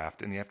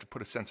choreographed, and you have to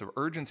put a sense of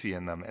urgency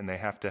in them, and they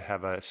have to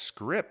have a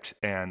script.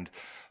 And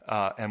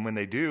when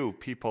they do,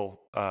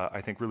 people,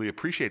 I think, really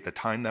appreciate the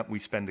time that we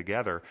spend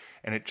together.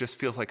 And it just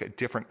feels like a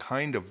different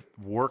kind of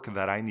work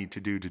that I need to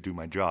do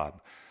my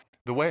job.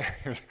 The way,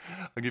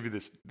 I'll give you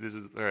this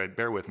is, all right,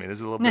 bear with me. This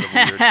is a little bit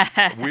of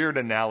a weird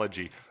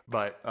analogy,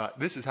 but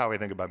this is how I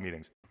think about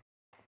meetings.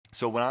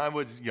 So when I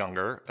was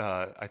younger,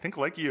 I think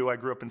like you, I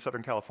grew up in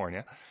Southern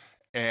California.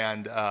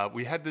 And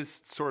we had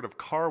this sort of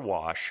car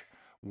wash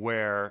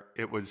where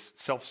it was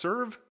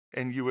self-serve,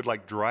 and you would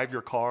like drive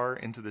your car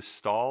into this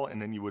stall,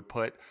 and then you would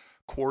put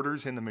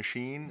quarters in the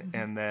machine,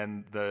 and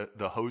then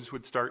the hose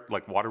would start,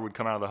 like water would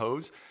come out of the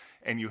hose,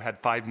 and you had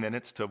 5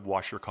 minutes to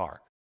wash your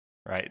car,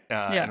 right?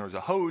 And there was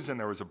a hose, and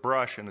there was a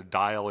brush and a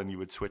dial, and you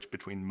would switch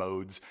between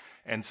modes.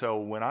 And so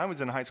when I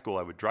was in high school,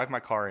 I would drive my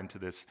car into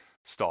this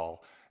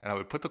stall, and I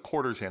would put the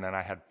quarters in, and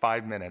I had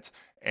 5 minutes,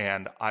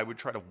 and I would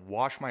try to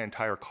wash my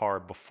entire car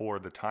before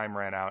the time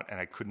ran out, and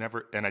I could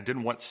never, and I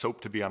didn't want soap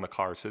to be on the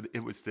car, so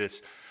it was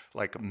this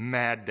like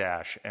mad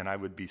dash, and I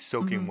would be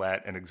soaking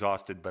wet and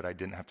exhausted, but I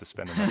didn't have to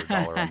spend another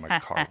dollar on my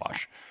car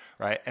wash,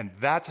 right? And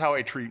that's how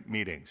I treat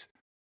meetings.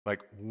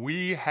 Like,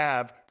 we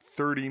have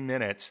 30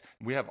 minutes,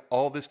 we have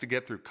all this to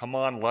get through. Come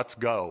on, let's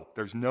go.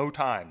 There's no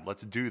time.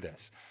 Let's do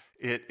this.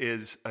 It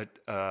is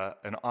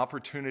an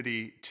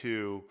opportunity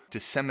to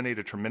disseminate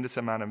a tremendous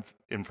amount of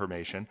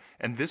information,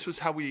 and this was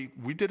how we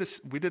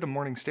did a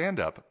morning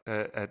stand-up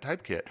at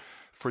Typekit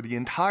for the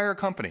entire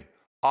company.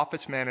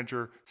 Office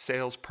manager,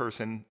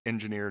 salesperson,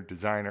 engineer,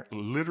 designer,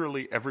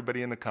 literally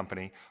everybody in the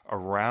company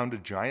around a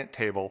giant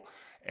table,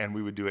 and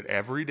we would do it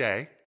every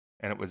day.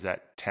 And it was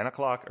at 10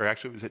 o'clock, or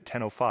actually it was at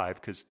 10:05,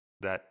 because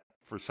that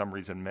for some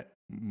reason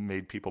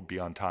made people be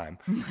on time.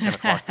 10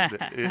 o'clock.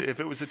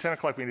 If it was a 10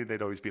 o'clock meeting,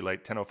 they'd always be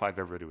late. 10:05,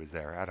 everybody was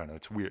there. I don't know.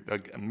 It's weird.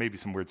 Maybe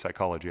some weird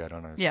psychology. I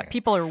don't understand. Yeah,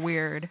 people are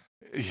weird.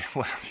 Yeah,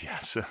 well,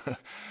 yes.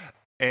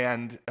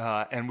 And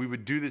we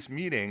would do this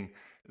meeting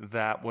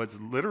that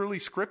was literally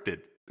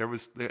scripted. There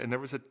was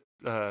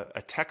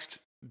a text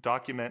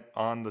document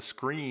on the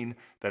screen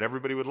that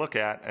everybody would look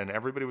at, and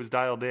everybody was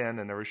dialed in,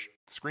 and there was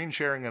screen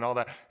sharing and all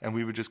that, and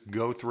we would just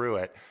go through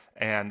it.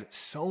 And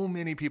so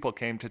many people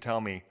came to tell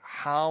me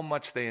how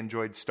much they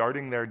enjoyed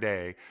starting their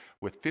day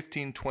with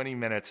 15, 20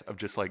 minutes of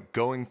just like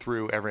going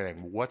through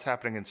everything. What's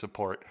happening in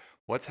support?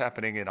 What's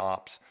happening in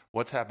ops?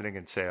 What's happening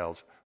in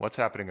sales? What's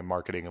happening in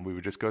marketing? And we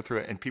would just go through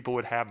it, and people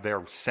would have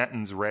their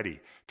sentence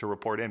ready to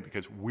report in,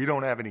 because we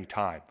don't have any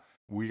time.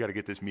 We got to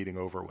get this meeting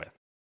over with.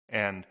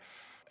 And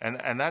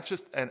that's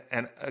just,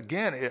 and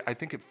again, I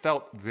think it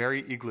felt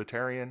very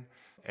egalitarian,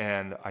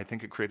 and I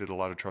think it created a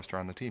lot of trust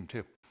around the team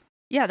too.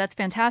 Yeah, that's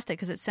fantastic,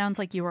 because it sounds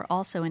like you were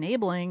also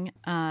enabling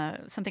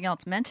something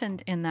else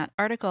mentioned in that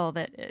article,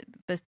 that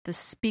the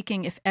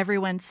speaking, if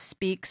everyone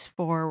speaks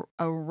for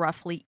a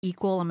roughly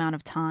equal amount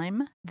of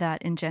time,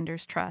 that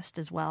engenders trust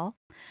as well.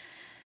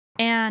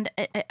 And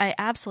I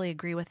absolutely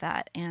agree with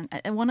that. And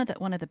one of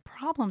the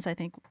problems, I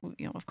think,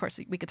 of course,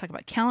 we could talk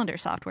about calendar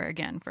software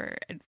again for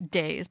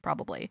days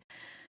probably,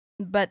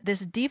 but this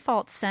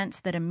default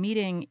sense that a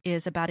meeting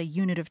is about a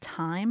unit of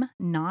time,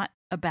 not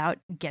about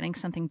getting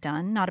something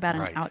done, not about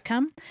an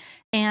outcome,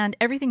 and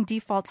everything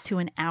defaults to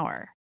an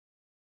hour.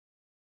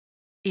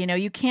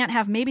 You can't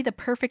have, maybe the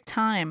perfect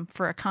time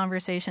for a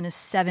conversation is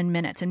 7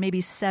 minutes, and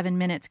maybe 7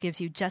 minutes gives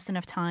you just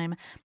enough time,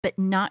 but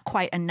not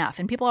quite enough.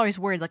 And people are always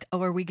worried, like,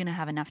 oh, are we going to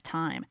have enough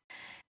time?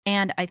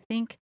 And I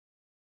think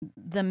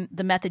the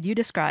method you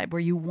describe, where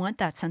you want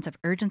that sense of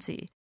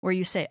urgency, where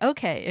you say,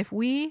 okay, if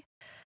we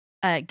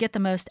get the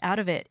most out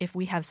of it, if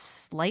we have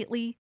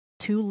slightly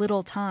too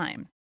little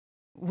time,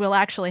 we'll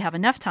actually have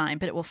enough time,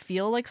 but it will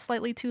feel like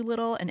slightly too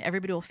little, and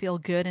everybody will feel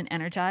good and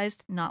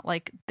energized, not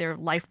like their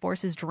life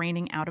force is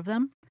draining out of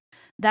them.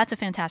 That's a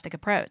fantastic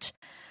approach.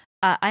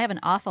 I have an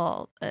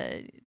awful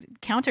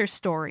counter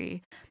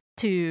story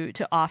to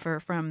offer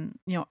from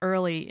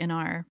early in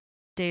our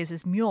days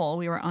as Mule.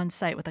 We were on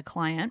site with a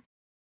client.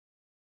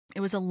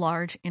 It was a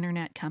large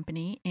internet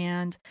company,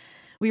 and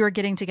we were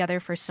getting together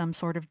for some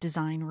sort of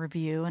design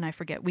review, and I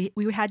forget, we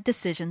had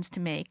decisions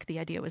to make. The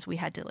idea was we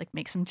had to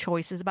make some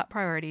choices about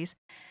priorities,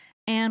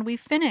 and we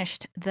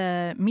finished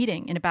the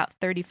meeting in about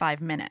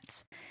 35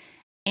 minutes.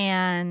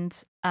 And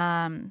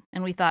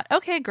we thought,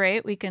 okay,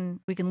 great, we can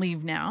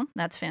leave now.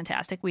 That's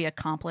fantastic. We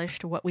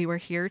accomplished what we were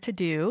here to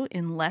do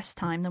in less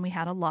time than we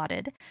had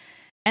allotted.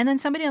 And then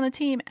somebody on the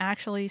team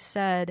actually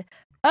said,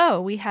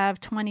 oh, we have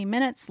 20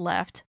 minutes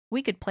left.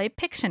 We could play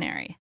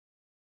Pictionary.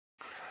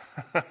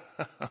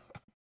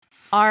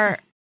 Our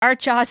our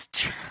jaws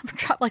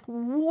dropped. Like,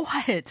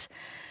 what?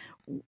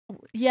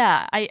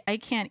 Yeah, I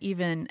can't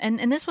even.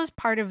 And this was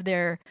part of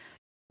their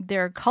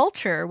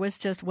culture, was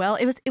just, well,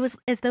 it was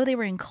as though they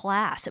were in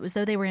class. It was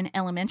though they were in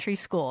elementary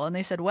school, and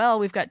they said, well,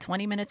 we've got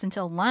 20 minutes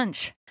until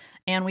lunch,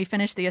 and we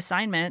finished the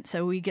assignment,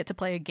 so we get to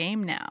play a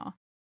game now.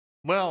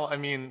 Well, I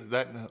mean,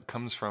 that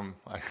comes from,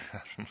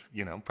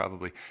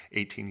 probably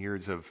 18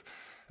 years of,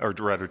 or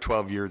rather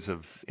 12 years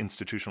of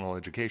institutional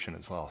education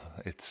as well.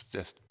 It's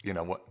just,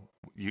 what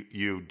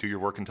you do your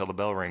work until the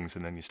bell rings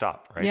and then you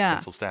stop, right? Yeah.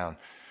 Pencils down.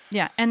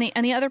 Yeah. And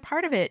the other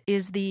part of it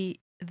is the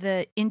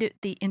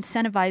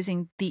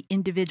incentivizing the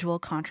individual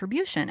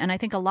contribution. And I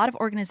think a lot of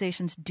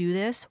organizations do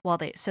this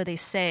they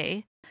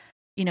say,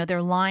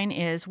 their line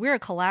is, we're a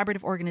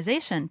collaborative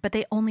organization, but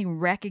they only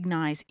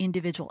recognize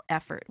individual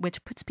effort,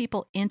 which puts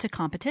people into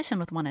competition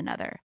with one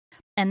another.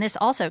 And this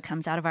also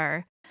comes out of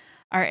our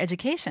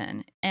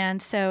education.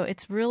 And so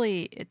it's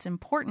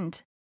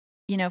important,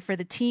 for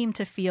the team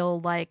to feel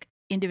like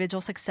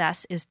individual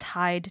success is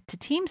tied to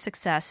team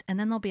success, and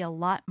then they'll be a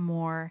lot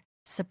more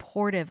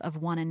supportive of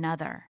one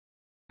another.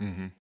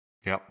 Mm-hmm.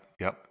 Yep.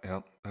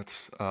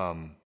 That's,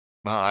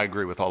 I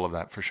agree with all of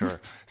that for sure.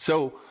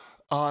 So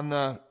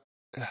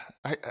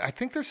I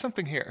think there's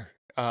something here,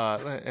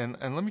 and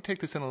let me take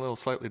this in a little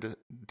slightly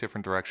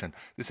different direction.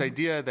 This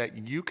idea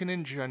that you can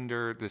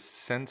engender this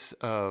sense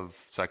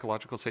of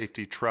psychological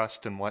safety,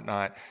 trust, and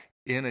whatnot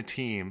in a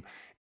team.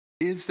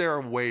 Is there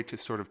a way to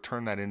sort of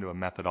turn that into a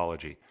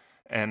methodology?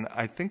 And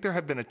I think there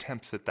have been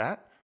attempts at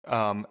that.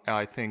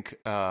 I think,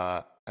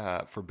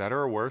 for better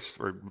or worse,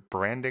 or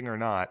branding or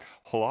not,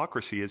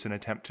 Holacracy is an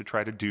attempt to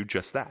try to do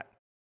just that.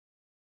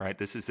 Right.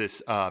 This is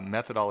this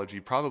methodology,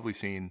 probably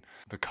seen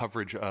the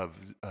coverage of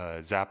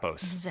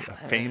Zappos,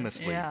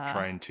 famously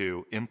trying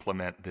to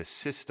implement this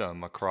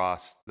system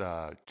across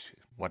the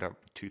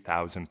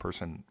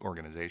 2,000-person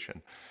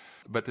organization.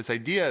 But this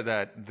idea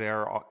that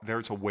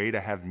there's a way to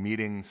have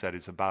meetings that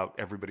is about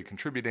everybody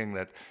contributing,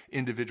 that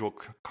individual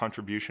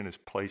contribution is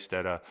placed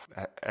at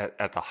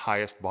the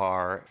highest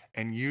bar,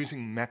 and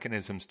using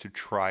mechanisms to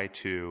try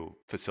to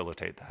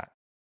facilitate that.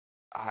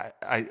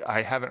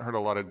 I haven't heard a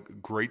lot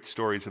of great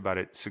stories about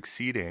it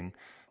succeeding,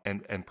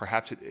 and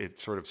perhaps it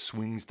sort of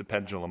swings the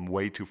pendulum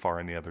way too far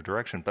in the other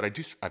direction. But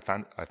I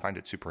find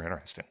it super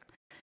interesting.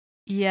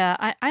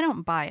 Yeah, I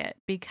don't buy it,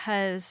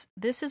 because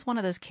this is one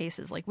of those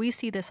cases, like we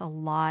see this a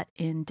lot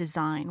in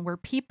design, where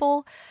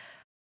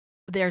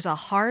there's a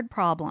hard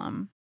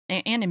problem,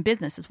 and in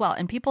business as well,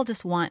 and people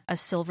just want a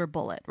silver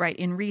bullet, right?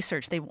 In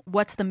research,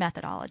 what's the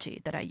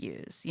methodology that I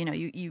use?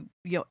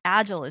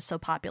 Agile is so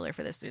popular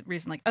for this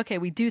reason. Like, okay,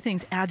 we do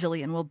things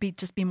agilely, and we'll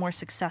just be more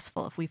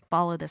successful if we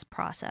follow this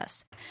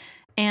process.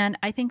 And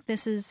I think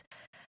this is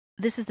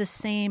the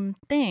same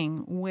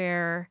thing,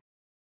 where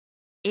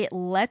it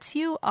lets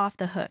you off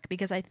the hook,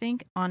 because I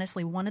think,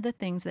 honestly, one of the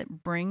things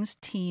that brings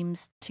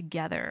teams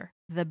together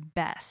the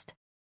best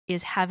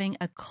is having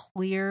a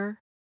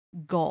clear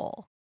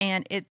goal.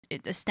 And it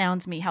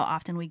astounds me how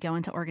often we go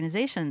into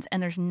organizations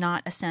and there's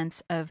not a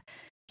sense of,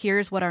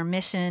 here's what our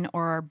mission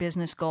or our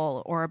business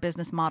goal or our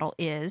business model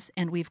is,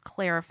 and we've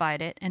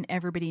clarified it and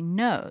everybody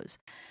knows.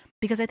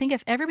 Because I think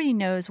if everybody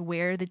knows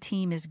where the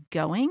team is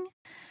going,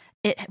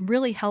 it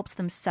really helps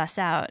them suss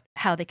out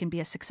how they can be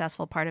a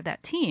successful part of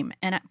that team.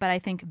 But I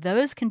think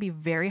those can be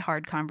very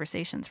hard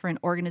conversations for an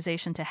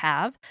organization to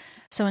have.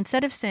 So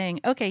instead of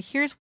saying, okay,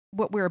 here's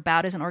what we're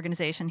about as an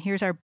organization,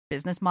 here's our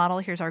business model,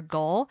 here's our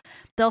goal,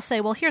 they'll say,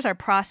 well, here's our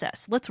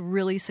process. Let's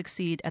really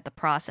succeed at the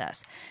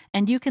process.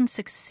 And you can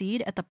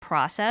succeed at the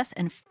process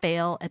and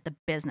fail at the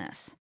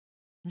business.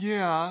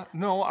 Yeah,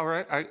 no, all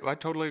right. I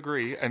totally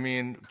agree. I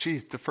mean,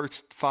 geez, the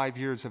first 5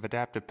 years of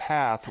Adaptive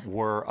Path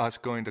were us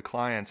going to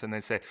clients and they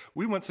say,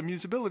 we want some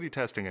usability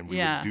testing. And we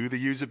would do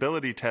the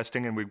usability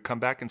testing and we'd come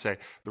back and say,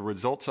 the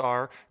results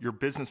are your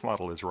business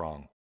model is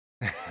wrong.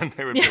 And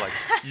they would be like,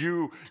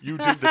 you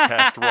did the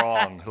test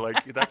wrong.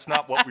 Like, that's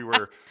not what we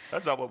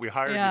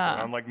hired you for.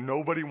 I'm like,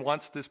 nobody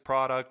wants this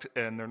product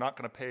and they're not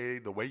going to pay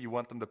the way you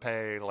want them to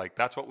pay. Like,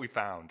 that's what we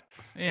found.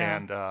 Yeah.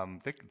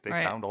 And they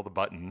found all the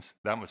buttons.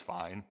 That was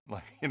fine.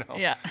 Like,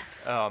 Yeah.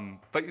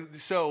 But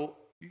so,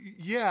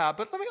 yeah,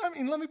 but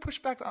let me push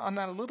back on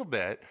that a little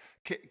bit.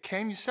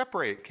 Can you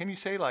separate? Can you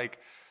say, like,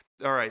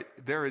 all right,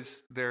 there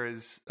is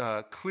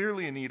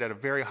clearly a need at a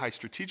very high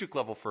strategic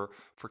level for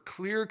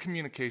clear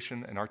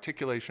communication and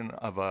articulation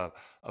of a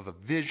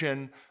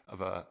vision,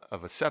 of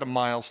a set of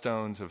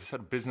milestones, of a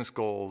set of business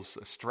goals,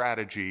 a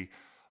strategy.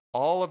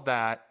 All of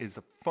that is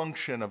a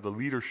function of the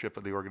leadership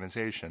of the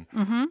organization.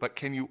 Mm-hmm. But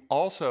can you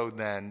also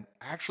then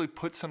actually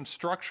put some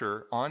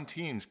structure on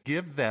teams,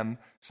 give them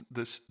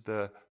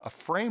a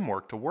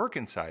framework to work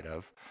inside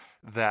of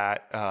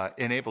that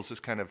enables this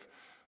kind of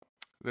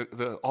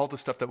all the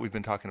stuff that we've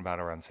been talking about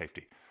around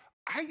safety?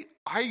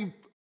 I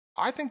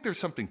think there's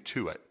something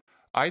to it.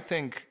 I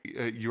think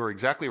you're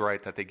exactly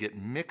right that they get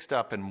mixed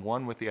up, and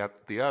one with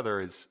the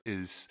other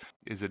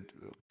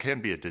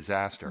can be a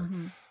disaster.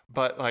 Mm-hmm.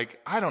 But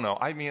like, I don't know.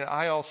 I mean,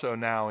 I also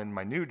now in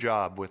my new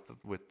job with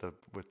the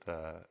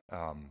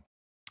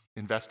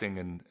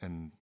investing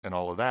and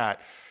all of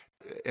that,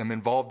 am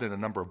involved in a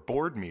number of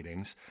board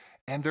meetings,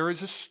 and there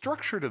is a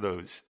structure to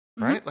those.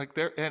 Right? Like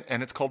there,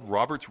 and it's called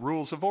Robert's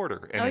Rules of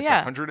Order, and it's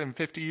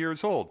 150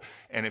 years old.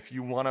 And if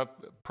you want to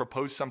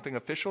propose something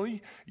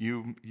officially,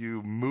 you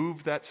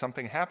move that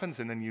something happens,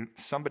 and then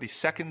somebody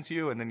seconds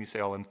you, and then you say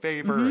all in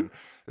favor, and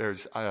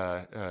there's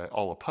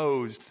all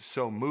opposed,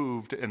 so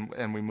moved,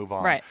 and we move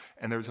on. Right.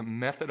 And there's a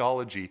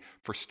methodology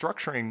for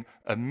structuring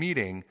a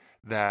meeting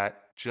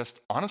that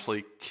just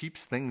honestly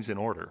keeps things in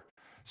order.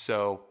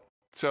 So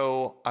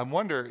I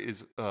wonder,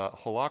 is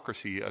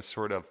holacracy a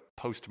sort of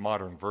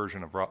postmodern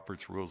version of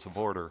Robert's Rules of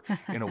Order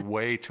in a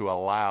way to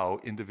allow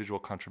individual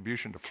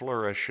contribution to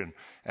flourish and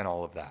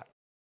all of that?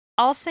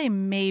 I'll say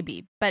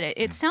maybe, but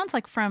it sounds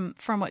like from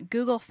what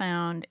Google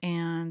found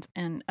and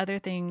other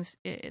things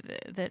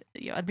that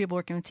other people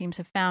working with teams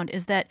have found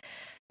is that,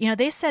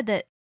 they said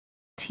that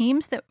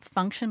teams that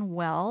function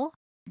well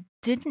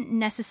didn't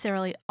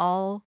necessarily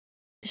all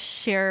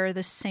share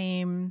the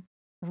same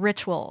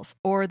rituals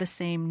or the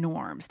same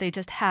norms. They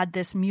just had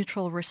this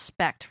mutual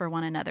respect for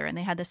one another, and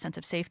they had this sense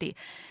of safety.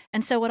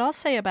 And so what I'll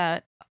say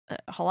about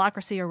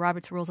holacracy or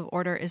Robert's Rules of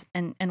Order is,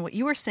 and what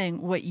you were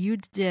saying, what you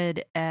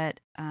did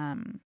at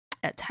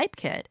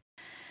Typekit,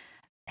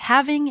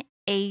 having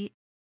an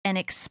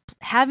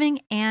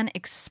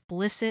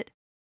explicit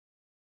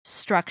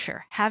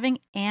structure, having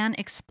an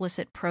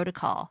explicit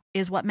protocol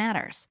is what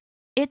matters.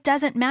 It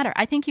doesn't matter.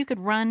 I think you could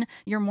run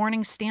your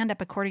morning stand-up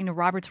according to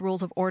Robert's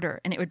Rules of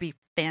Order, and it would be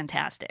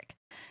fantastic.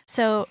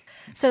 So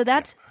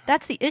that's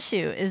the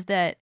issue, is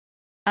that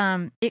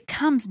it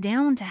comes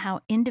down to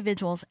how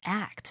individuals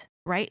act,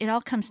 right? It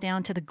all comes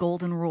down to the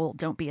golden rule: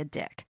 don't be a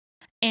dick.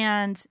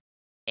 And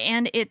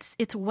it's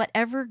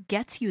whatever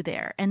gets you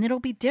there, and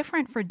it'll be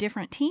different for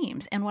different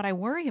teams. And what I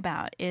worry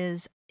about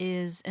is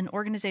an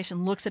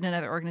organization looks at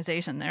another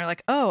organization, they're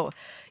like, oh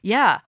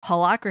yeah,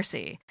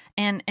 holacracy,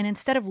 and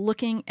instead of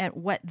looking at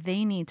what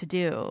they need to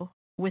do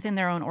within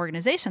their own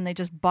organization, they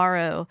just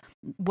borrow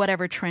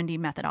whatever trendy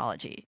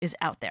methodology is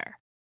out there.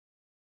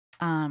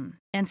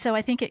 And so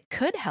I think it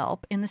could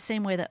help in the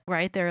same way that,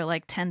 right, there are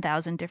like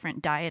 10,000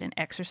 different diet and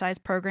exercise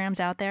programs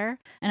out there.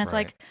 And it's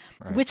right.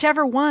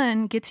 Whichever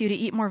one gets you to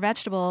eat more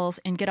vegetables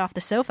and get off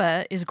the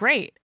sofa is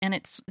great. And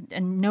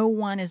no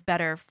one is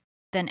better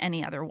than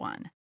any other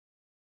one.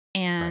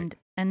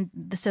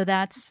 So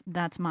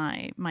that's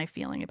my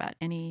feeling about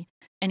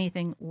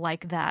anything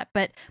like that.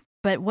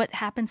 But what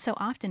happens so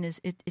often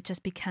is it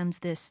just becomes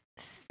this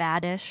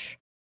faddish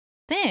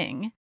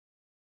thing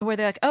where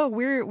they're like, oh,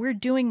 we're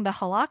doing the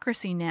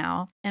holacracy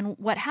now. And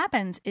what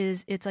happens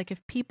is it's like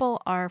if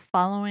people are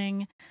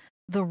following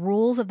the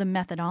rules of the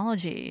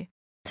methodology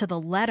to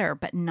the letter,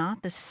 but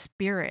not the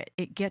spirit,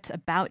 it gets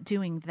about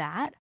doing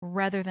that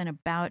rather than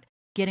about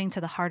getting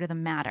to the heart of the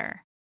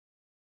matter.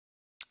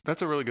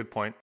 That's a really good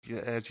point.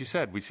 As you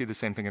said, we see the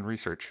same thing in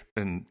research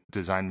and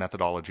design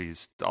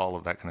methodologies, all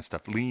of that kind of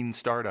stuff. Lean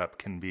startup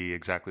can be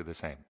exactly the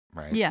same,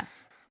 right? Yeah.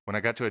 When I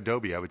got to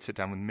Adobe, I would sit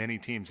down with many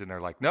teams, and they're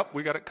like, nope,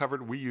 we got it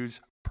covered. We use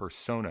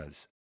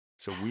personas.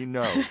 So we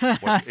know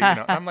what,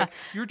 I'm like,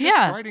 you're just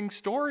writing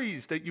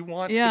stories that you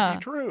want to be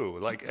true.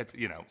 Like,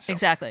 so,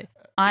 exactly.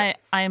 I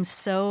am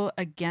so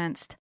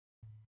against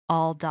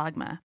all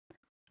dogma.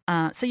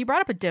 So you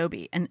brought up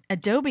Adobe, and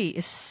Adobe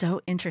is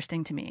so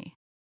interesting to me.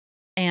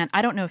 And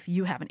I don't know if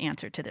you have an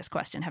answer to this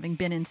question, having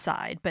been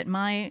inside, but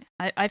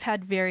I've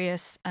had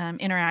various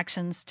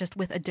interactions just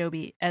with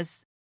Adobe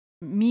as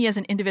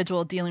an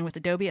individual dealing with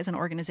Adobe as an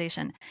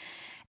organization.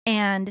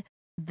 And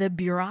the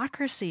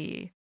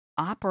bureaucracy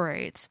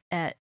operates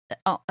at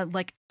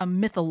like a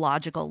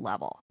mythological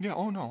level. Yeah.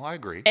 Oh, no, I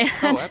agree.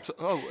 And,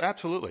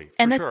 absolutely.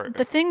 For and sure.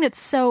 The thing that's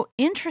so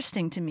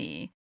interesting to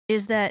me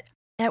is that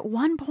at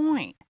one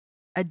point,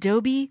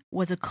 Adobe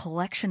was a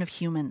collection of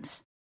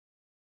humans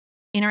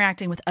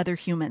interacting with other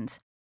humans.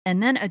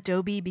 And then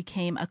Adobe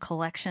became a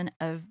collection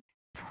of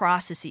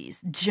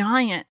processes,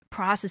 giant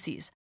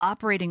processes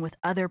operating with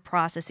other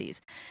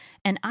processes.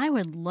 And I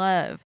would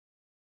love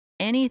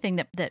anything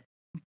that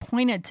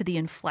pointed to the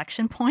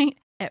inflection point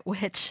at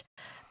which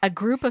a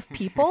group of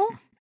people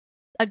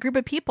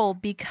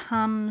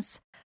becomes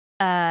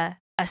a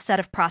set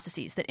of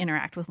processes that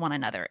interact with one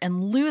another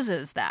and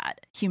loses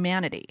that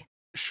humanity.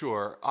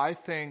 Sure. I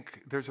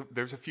think there's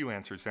a few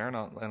answers there, and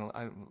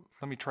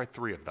let me try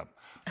three of them.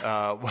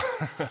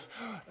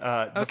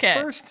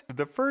 Okay.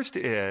 The first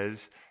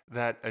is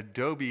that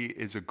Adobe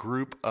is a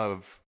group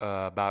of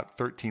about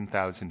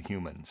 13,000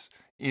 humans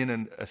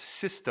in a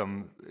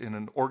system, in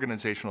an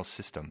organizational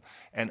system.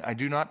 And I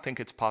do not think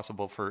it's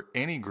possible for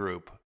any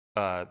group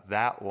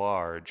that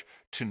large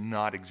to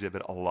not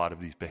exhibit a lot of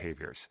these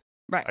behaviors.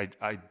 Right.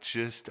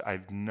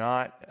 I've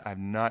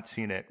not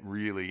seen it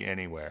really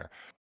anywhere.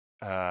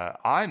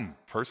 I'm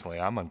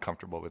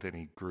uncomfortable with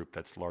any group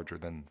that's larger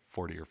than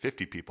 40 or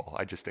 50 people.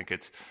 I just think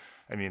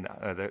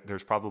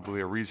there's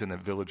probably a reason that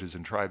villages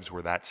and tribes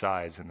were that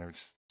size, and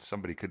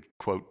somebody could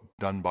quote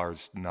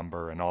Dunbar's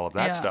number and all of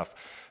that stuff.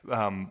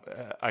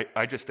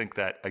 I just think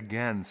that,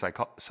 again,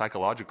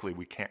 psychologically,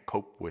 we can't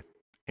cope with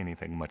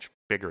anything much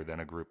bigger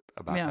than a group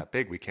about Yeah. that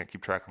big. We can't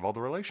keep track of all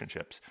the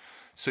relationships.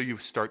 So you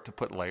start to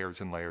put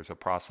layers and layers of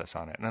process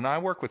on it. And I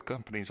work with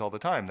companies all the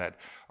time that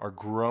are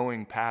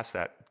growing past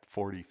that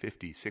 40,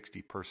 50,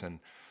 60 person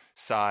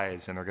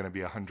size, and are going to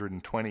be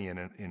 120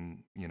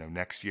 in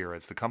next year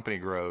as the company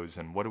grows.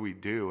 And what do we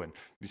do? And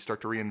you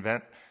start to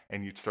reinvent,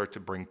 and you start to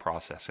bring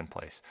process in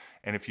place.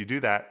 And if you do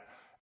that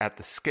at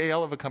the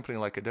scale of a company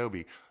like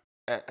Adobe,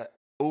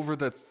 over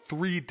the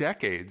 3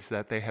 decades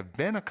that they have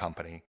been a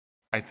company,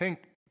 I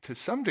think to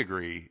some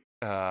degree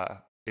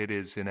it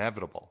is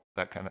inevitable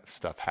that kind of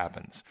stuff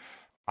happens.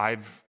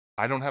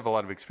 I don't have a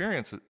lot of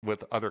experience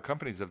with other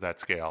companies of that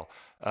scale.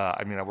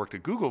 I worked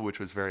at Google, which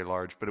was very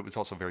large, but it was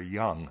also very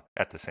young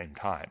at the same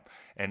time.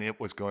 And it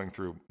was going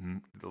through,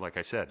 like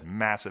I said,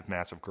 massive,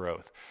 massive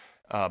growth.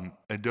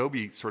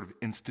 Adobe sort of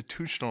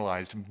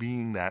institutionalized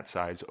being that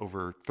size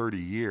over 30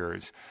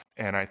 years.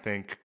 And I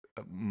think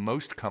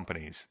most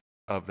companies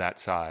of that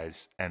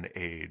size and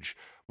age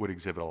would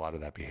exhibit a lot of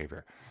that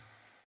behavior.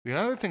 The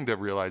other thing to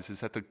realize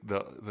is that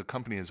the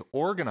company is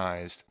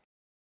organized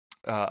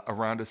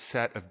around a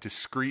set of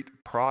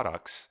discrete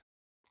products,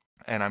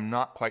 and I'm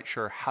not quite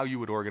sure how you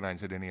would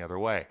organize it any other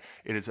way.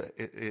 It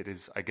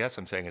is. I guess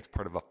I'm saying it's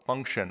part of a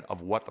function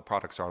of what the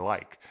products are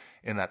like,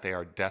 in that they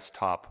are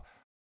desktop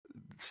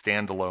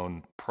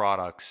standalone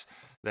products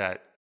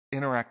that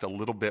interact a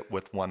little bit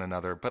with one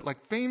another, but like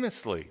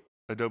famously,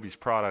 Adobe's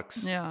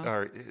products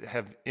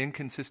have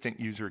inconsistent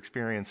user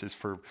experiences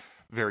for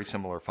very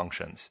similar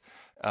functions.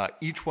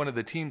 Each one of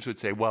the teams would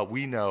say, well,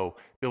 we know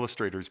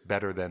illustrators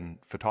better than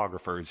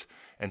photographers,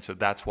 and so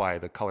that's why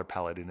the color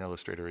palette in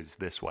Illustrator is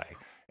this way.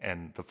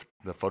 And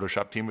the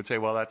Photoshop team would say,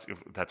 well,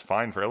 that's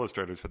fine for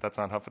illustrators, but that's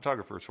not how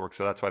photographers work,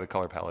 so that's why the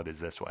color palette is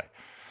this way.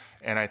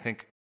 And I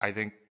think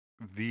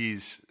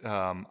these,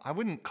 I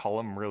wouldn't call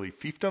them really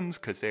fiefdoms,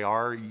 because they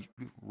are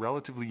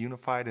relatively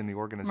unified in the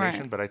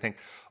organization, but I think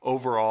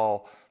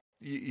overall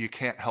you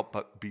can't help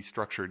but be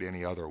structured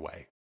any other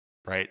way.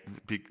 Right,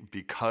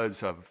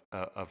 because of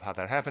how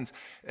that happens,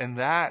 and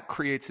that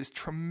creates this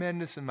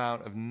tremendous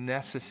amount of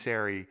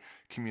necessary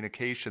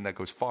communication that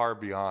goes far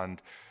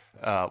beyond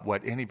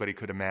what anybody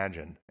could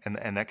imagine,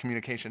 and that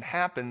communication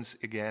happens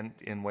again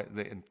in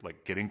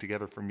like getting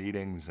together for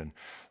meetings and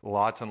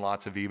lots of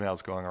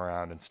emails going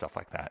around and stuff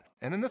like that.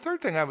 And then the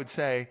third thing I would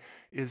say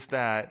is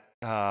that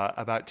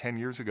about 10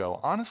 years ago,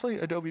 honestly,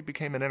 Adobe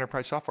became an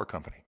enterprise software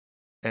company,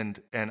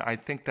 and I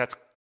think that's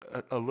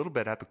a little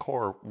bit at the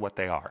core what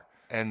they are.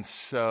 And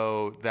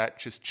so that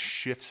just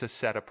shifts a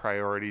set of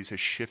priorities. It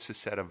shifts a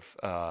set of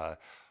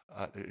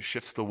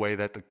shifts the way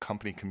that the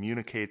company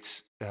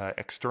communicates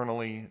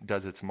externally,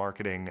 does its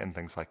marketing, and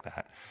things like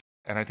that.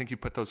 And I think you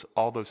put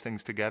all those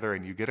things together,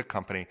 and you get a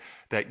company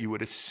that you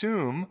would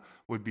assume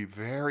would be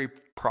very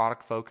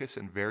product focused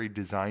and very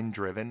design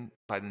driven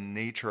by the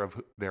nature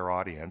of their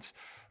audience,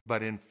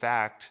 but in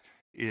fact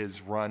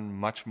is run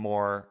much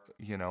more,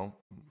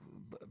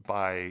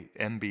 by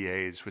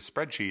MBAs with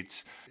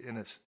spreadsheets in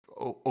a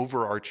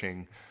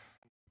overarching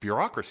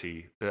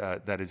bureaucracy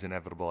that is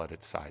inevitable at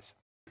its size.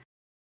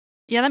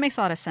 Yeah, that makes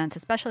a lot of sense,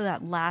 especially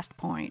that last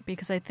point,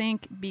 because I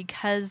think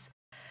because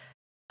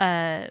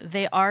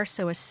they are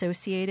so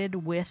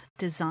associated with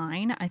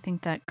design, I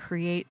think that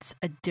creates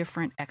a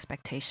different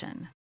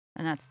expectation.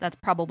 And that's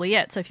probably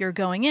it. So if you're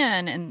going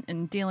in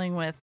and dealing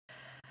with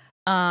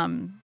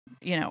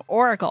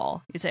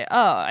Oracle, you say,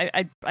 oh,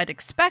 I'd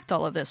expect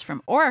all of this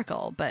from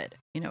Oracle, but,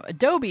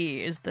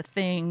 Adobe is the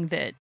thing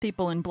that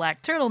people in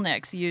black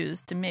turtlenecks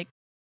use to make,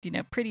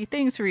 pretty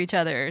things for each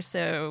other.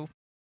 So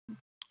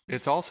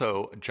it's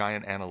also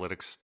giant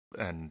analytics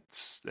and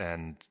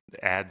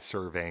ad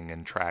serving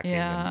and tracking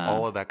and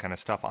all of that kind of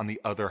stuff on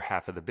the other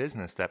half of the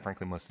business that,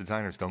 frankly, most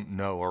designers don't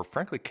know or,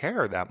 frankly,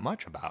 care that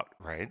much about,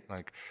 right?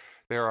 Like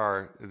there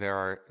are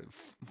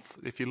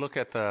if you look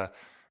at the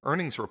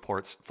earnings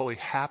reports, fully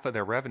half of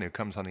their revenue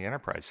comes on the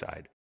enterprise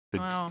side.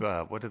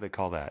 What do they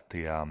call that?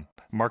 The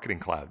marketing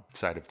cloud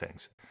side of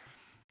things.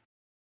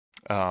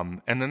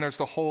 And then there's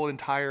the whole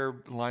entire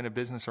line of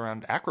business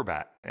around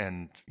Acrobat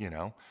and,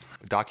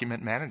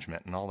 document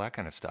management and all that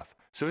kind of stuff.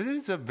 So it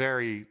is a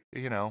very,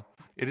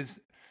 it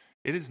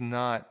is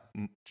not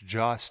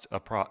just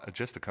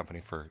a company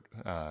for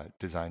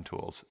design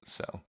tools.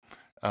 So,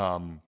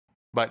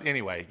 but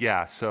anyway,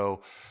 yeah.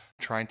 So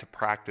trying to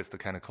practice the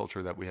kind of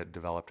culture that we had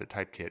developed at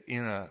Typekit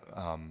in a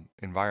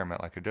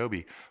environment like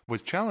Adobe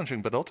was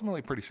challenging, but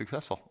ultimately pretty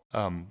successful.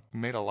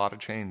 Made a lot of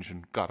change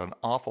and got an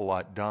awful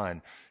lot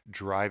done,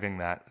 driving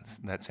that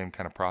same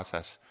kind of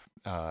process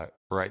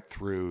right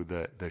through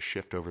the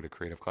shift over to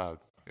Creative Cloud.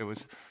 It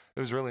was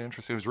really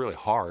interesting. It was really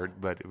hard,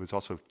 but it was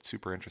also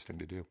super interesting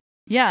to do.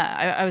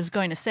 Yeah, I was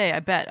going to say, I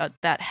bet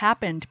that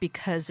happened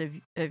because of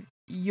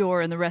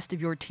your and the rest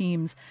of your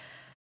team's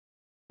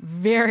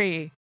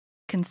very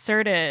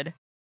concerted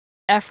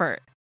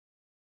effort,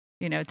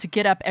 to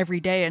get up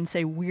every day and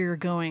say, we're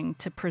going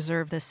to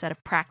preserve this set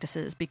of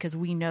practices because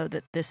we know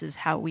that this is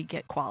how we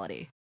get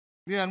quality.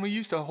 Yeah, and we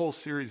used a whole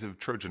series of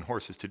Trojan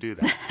horses to do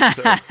that.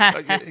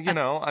 So, you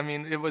know, I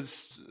mean, it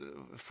was,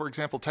 for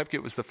example,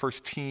 Typekit was the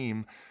first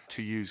team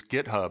to use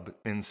GitHub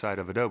inside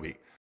of Adobe.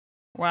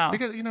 Wow.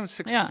 Because, you know,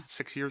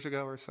 six years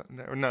ago or something.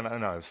 Or no,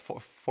 it was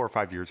 4 or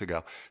 5 years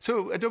ago.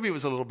 So Adobe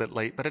was a little bit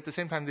late, but at the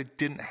same time, they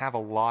didn't have a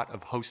lot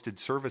of hosted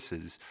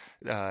services.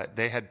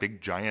 They had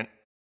big, giant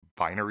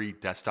binary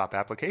desktop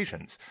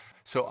applications.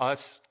 So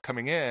us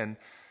coming in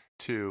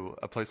to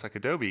a place like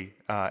Adobe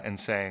and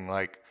saying,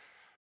 like,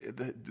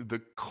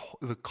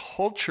 the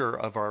culture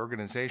of our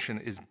organization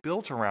is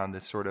built around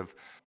this sort of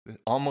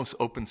almost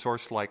open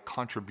source like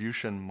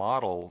contribution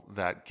model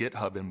that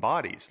GitHub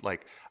embodies.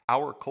 Like,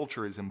 our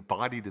culture is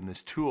embodied in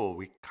this tool.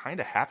 We kind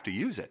of have to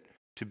use it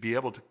to be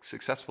able to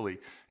successfully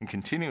and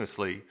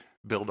continuously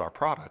build our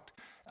product.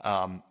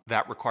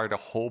 That required a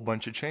whole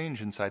bunch of change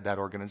inside that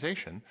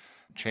organization,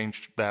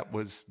 change that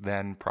was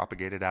then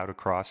propagated out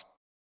across,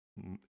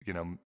 you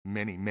know,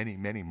 many, many,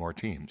 many more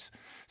teams.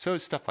 So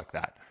it's stuff like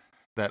that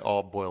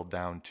all boiled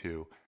down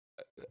to,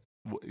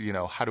 you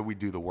know, how do we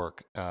do the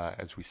work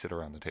as we sit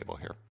around the table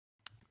here?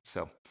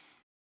 So,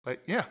 but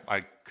yeah,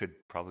 I could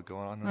probably go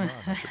on and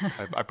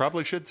on. I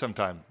probably should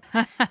sometime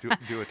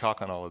do a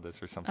talk on all of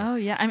this or something. Oh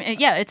yeah, I mean,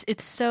 yeah,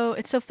 it's so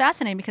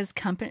fascinating because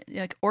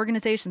like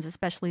organizations,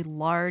 especially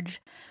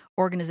large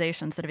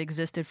organizations that have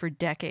existed for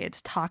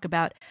decades, talk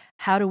about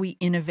how do we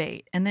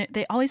innovate, and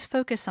they always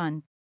focus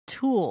on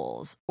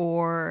tools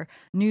or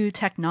new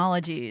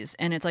technologies,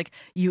 and it's like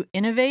you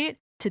innovate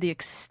to the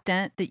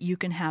extent that you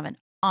can have an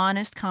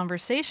honest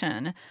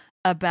conversation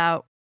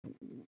about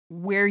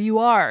where you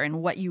are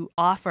and what you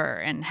offer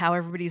and how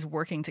everybody's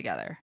working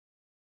together.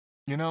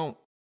 You know,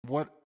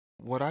 what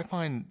I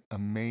find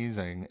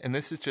amazing, and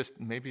this is just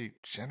maybe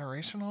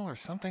generational or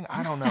something,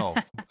 I don't know.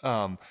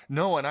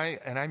 No, and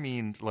I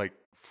mean like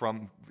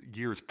from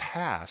years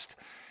past,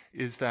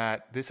 is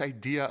that this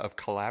idea of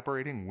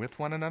collaborating with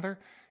one another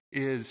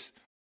is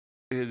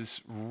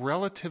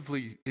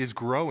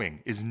growing,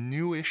 is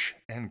newish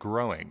and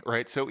growing,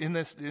 right? So in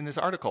this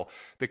article,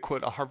 they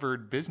quote a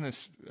Harvard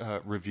Business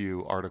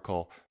Review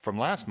article from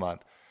last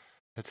month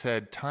that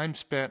said time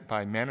spent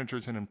by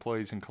managers and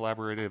employees in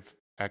collaborative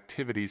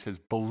activities has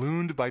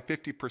ballooned by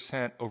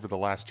 50% over the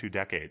last 2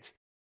 decades.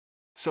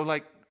 So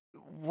like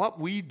what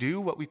we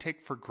do, what we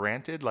take for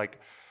granted, like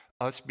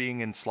us being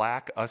in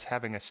Slack, us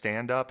having a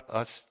stand-up,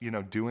 us, you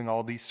know, doing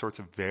all these sorts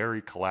of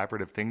very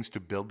collaborative things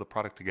to build the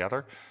product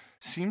together,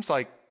 seems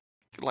like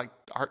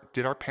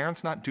did our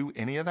parents not do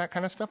any of that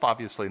kind of stuff?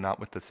 Obviously not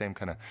with the same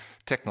kind of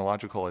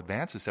technological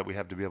advances that we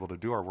have to be able to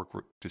do our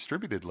work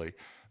distributedly.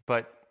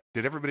 But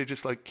did everybody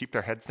just like keep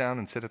their heads down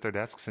and sit at their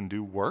desks and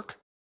do work?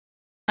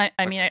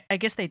 I mean, I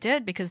guess they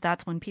did, because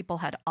that's when people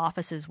had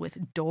offices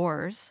with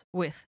doors,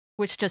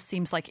 which just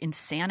seems like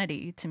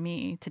insanity to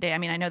me today. I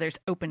mean, I know there's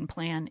open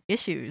plan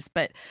issues,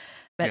 but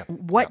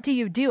what do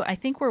you do? I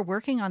think we're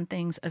working on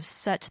things of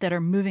such that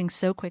are moving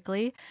so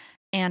quickly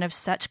and of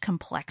such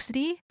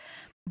complexity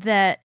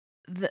that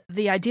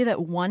the idea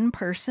that one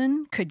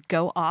person could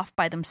go off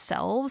by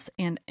themselves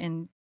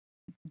and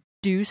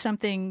do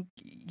something,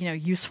 you know,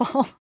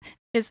 useful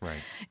is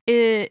right.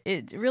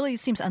 It really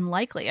seems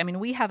unlikely. I mean,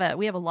 we have a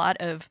lot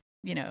of,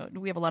 you know,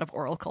 we have a lot of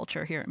oral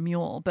culture here at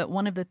Mule, but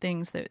one of the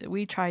things that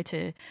we try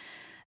to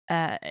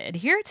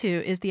adhere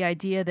to is the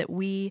idea that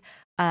we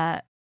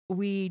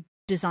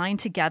design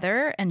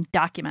together and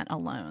document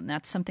alone.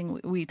 That's something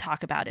we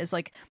talk about, is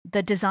like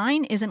the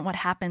design isn't what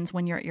happens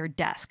when you're at your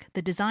desk.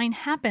 The design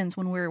happens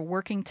when we're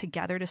working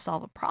together to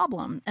solve a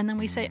problem. And then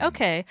we say,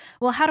 okay,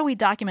 well, how do we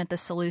document the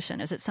solution?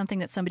 Is it something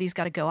that somebody's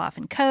got to go off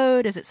and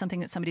code? Is it something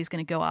that somebody's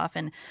going to go off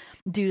and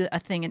do a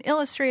thing in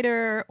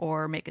Illustrator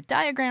or make a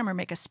diagram or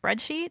make a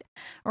spreadsheet,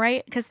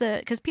 right?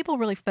 Because people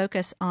really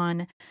focus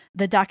on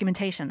the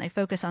documentation. They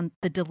focus on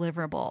the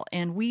deliverable.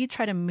 And we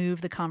try to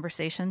move the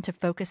conversation to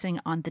focusing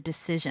on the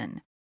decision.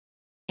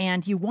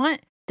 And you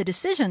want the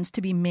decisions to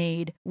be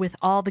made with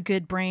all the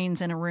good brains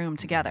in a room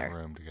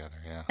together.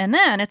 Yeah. And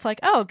then it's like,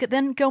 oh,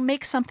 then go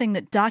make something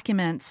that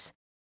documents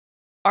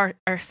our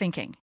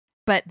thinking.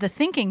 But the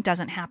thinking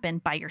doesn't happen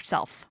by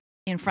yourself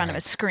in front of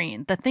a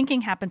screen. The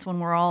thinking happens when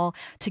we're all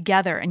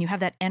together and you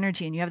have that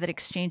energy and you have that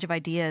exchange of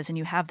ideas and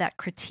you have that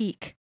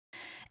critique.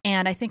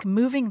 And I think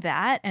moving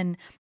that, and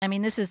I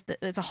mean, it's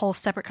a whole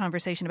separate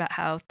conversation about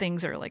how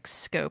things are like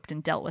scoped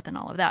and dealt with and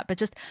all of that, but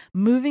just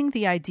moving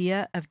the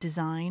idea of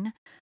design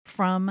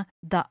from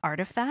the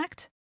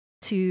artifact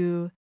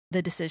to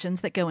the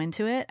decisions that go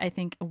into it, I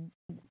think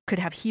could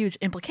have huge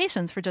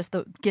implications for just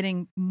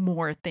getting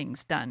more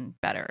things done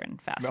better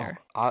and faster.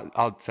 No,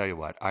 I'll tell you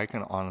what, I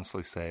can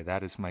honestly say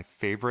that is my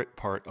favorite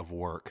part of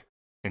work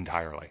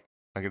entirely.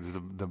 Like it's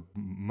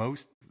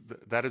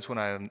that is when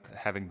I'm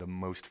having the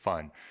most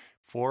fun.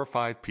 4 or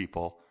 5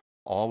 people,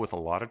 all with a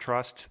lot of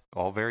trust,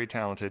 all very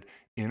talented,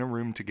 in a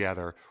room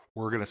together.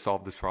 We're going to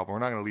solve this problem. We're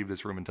not going to leave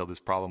this room until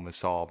this problem is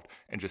solved,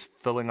 and just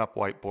filling up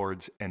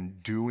whiteboards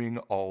and doing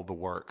all the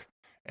work.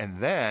 And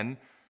then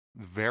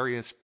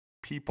various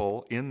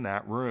people in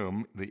that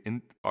room,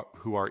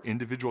 who are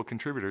individual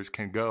contributors,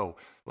 can go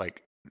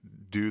like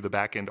do the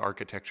back end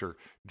architecture,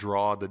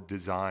 draw the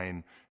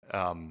design,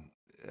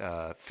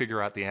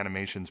 figure out the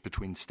animations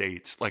between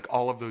states, like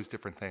all of those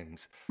different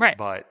things. Right.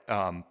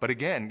 But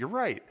again, you're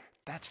right.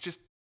 That's just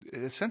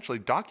essentially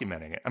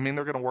documenting it. I mean,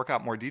 they're going to work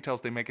out more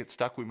details. They may get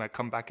stuck. We might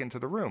come back into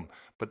the room,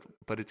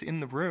 but it's in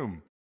the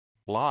room,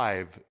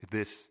 live.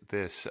 This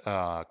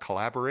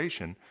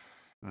collaboration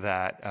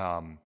that's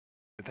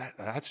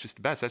just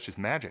the best. That's just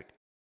magic.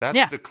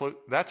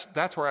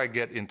 That's where I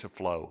get into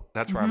flow.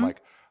 That's where I'm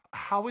like,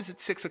 how is it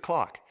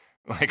 6:00?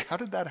 Like, how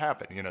did that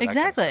happen? You know,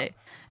 exactly. That kind of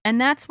stuff. And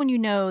that's when you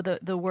know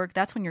the work,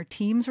 that's when your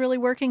team's really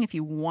working. If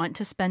you want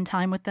to spend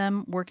time with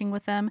them, working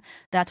with them,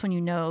 that's when you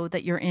know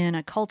that you're in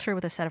a culture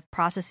with a set of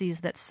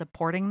processes that's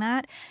supporting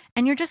that.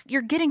 And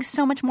you're getting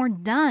so much more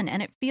done,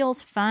 and it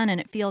feels fun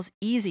and it feels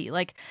easy.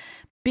 Like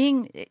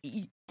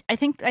I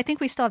think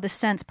we still have this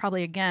sense,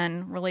 probably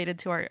again, related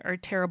to our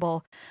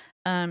terrible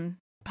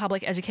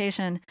public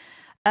education,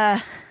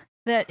 that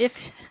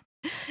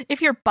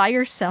if you're by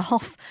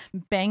yourself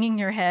banging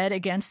your head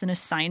against an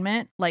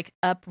assignment, like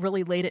up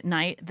really late at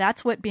night,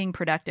 that's what being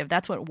productive,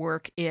 that's what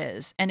work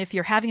is. And if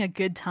you're having a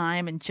good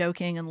time and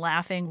joking and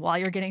laughing while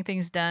you're getting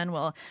things done,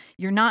 well,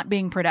 you're not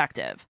being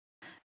productive.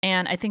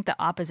 And I think the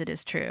opposite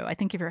is true. I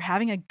think if you're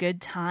having a good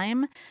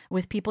time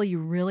with people you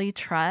really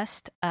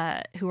trust,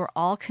 who are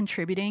all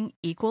contributing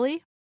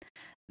equally,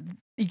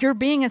 you're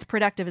being as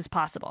productive as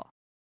possible.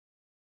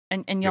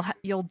 And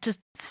you'll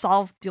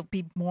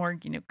be more,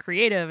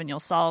 creative, and you'll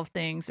solve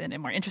things in a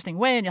more interesting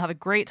way, and you'll have a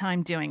great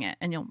time doing it,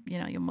 and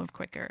you'll move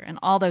quicker, and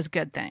all those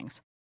good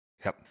things.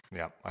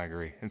 Yep, I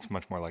agree. It's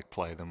much more like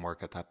play than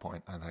work at that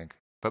point, I think.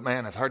 But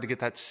man, it's hard to get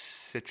that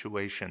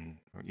situation,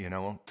 to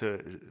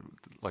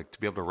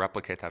be able to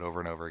replicate that over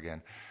and over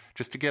again,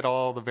 just to get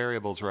all the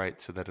variables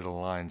right so that it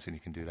aligns and you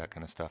can do that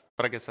kind of stuff.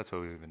 But I guess that's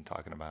what we've been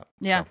talking about.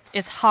 Yeah, so.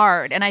 It's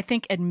hard, and I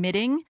think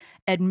admitting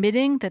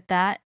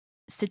that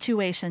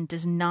situation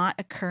does not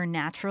occur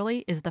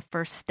naturally is the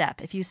first step.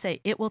 If you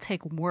say it will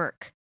take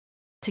work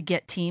to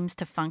get teams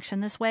to function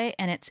this way,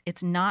 and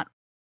it's not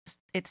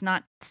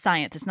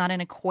science, it's not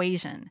an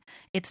equation,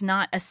 it's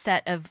not a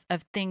set of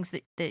things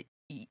that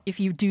if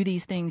you do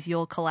these things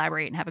you'll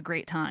collaborate and have a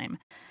great time.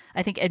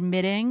 I think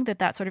admitting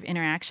that sort of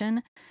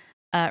interaction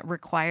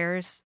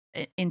requires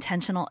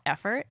intentional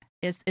effort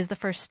is the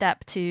first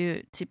step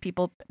to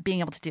people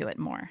being able to do it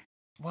more.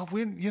 Well,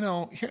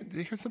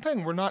 here's the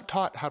thing: we're not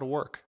taught how to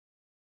work.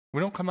 We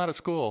don't come out of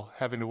school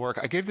having to work.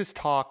 I gave this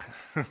talk.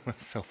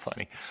 It's so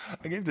funny.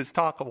 I gave this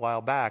talk a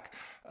while back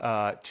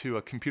to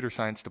a computer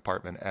science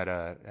department at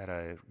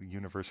a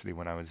university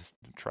when I was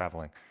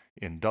traveling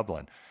in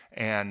Dublin,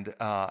 and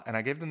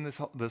I gave them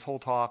this whole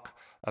talk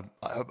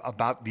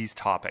about these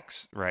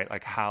topics, right?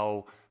 Like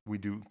how we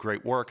do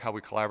great work, how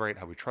we collaborate,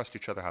 how we trust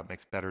each other, how it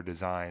makes better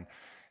design.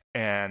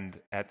 And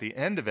at the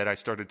end of it, I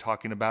started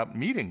talking about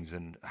meetings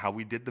and how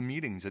we did the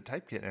meetings at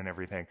Typekit and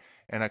everything.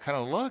 And I kind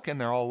of look, and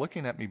they're all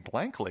looking at me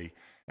blankly.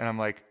 And I'm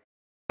like,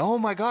 oh,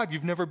 my God,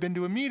 you've never been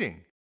to a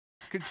meeting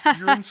because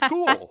you're in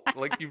school.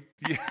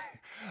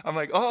 I'm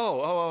like,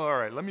 oh, all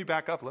right, let me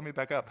back up.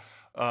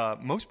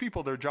 Most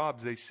people, their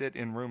jobs, they sit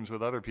in rooms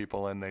with other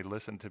people, and they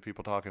listen to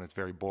people talk, and it's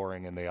very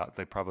boring, and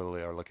they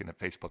probably are looking at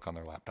Facebook on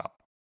their laptop.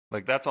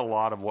 Like, that's a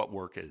lot of what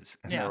work is.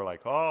 And they were like,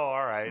 oh,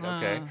 all right,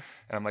 okay. And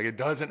I'm like, it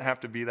doesn't have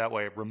to be that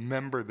way.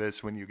 Remember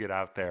this when you get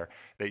out there,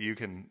 that you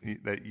can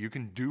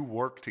do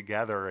work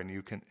together, and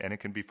it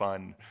can be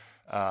fun.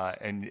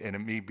 And it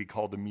may be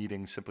called a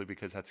meeting simply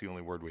because that's the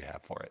only word we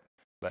have for it.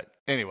 But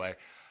anyway,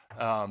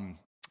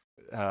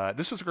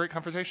 this was a great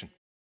conversation.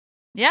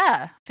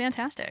 Yeah,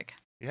 fantastic.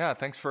 Yeah,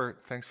 thanks for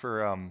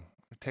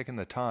taking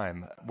the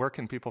time. Where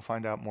can people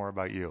find out more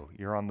about you?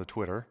 You're on the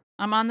Twitter.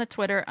 I'm on the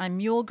Twitter. I'm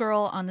Mule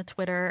Girl on the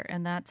Twitter,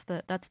 and that's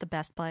the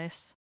best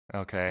place.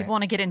 Okay. If people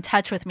want to get in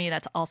touch with me,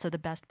 that's also the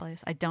best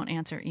place. I don't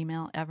answer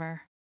email ever.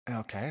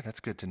 Okay,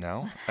 that's good to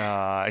know.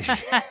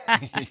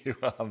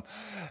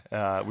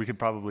 We could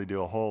probably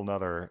do a whole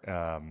nother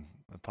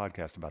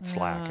podcast about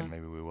Slack, and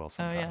maybe we will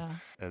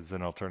sometime as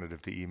an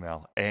alternative to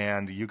email.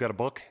 And you got a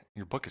book?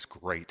 Your book is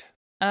great.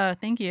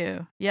 Thank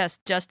you. Yes,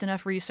 Just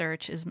Enough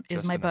Research is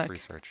my book.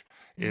 Research.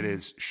 It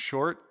is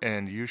short,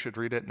 and you should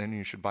read it, and then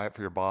you should buy it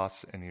for your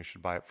boss, and you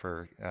should buy it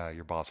for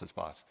your boss's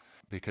boss,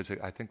 because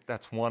I think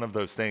that's one of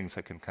those things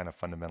that can kind of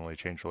fundamentally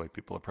change the way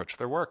people approach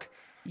their work.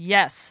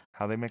 Yes.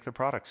 How they make their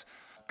products.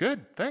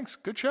 Good. Thanks.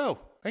 Good show.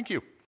 Thank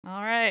you.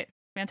 All right.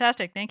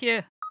 Fantastic. Thank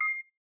you.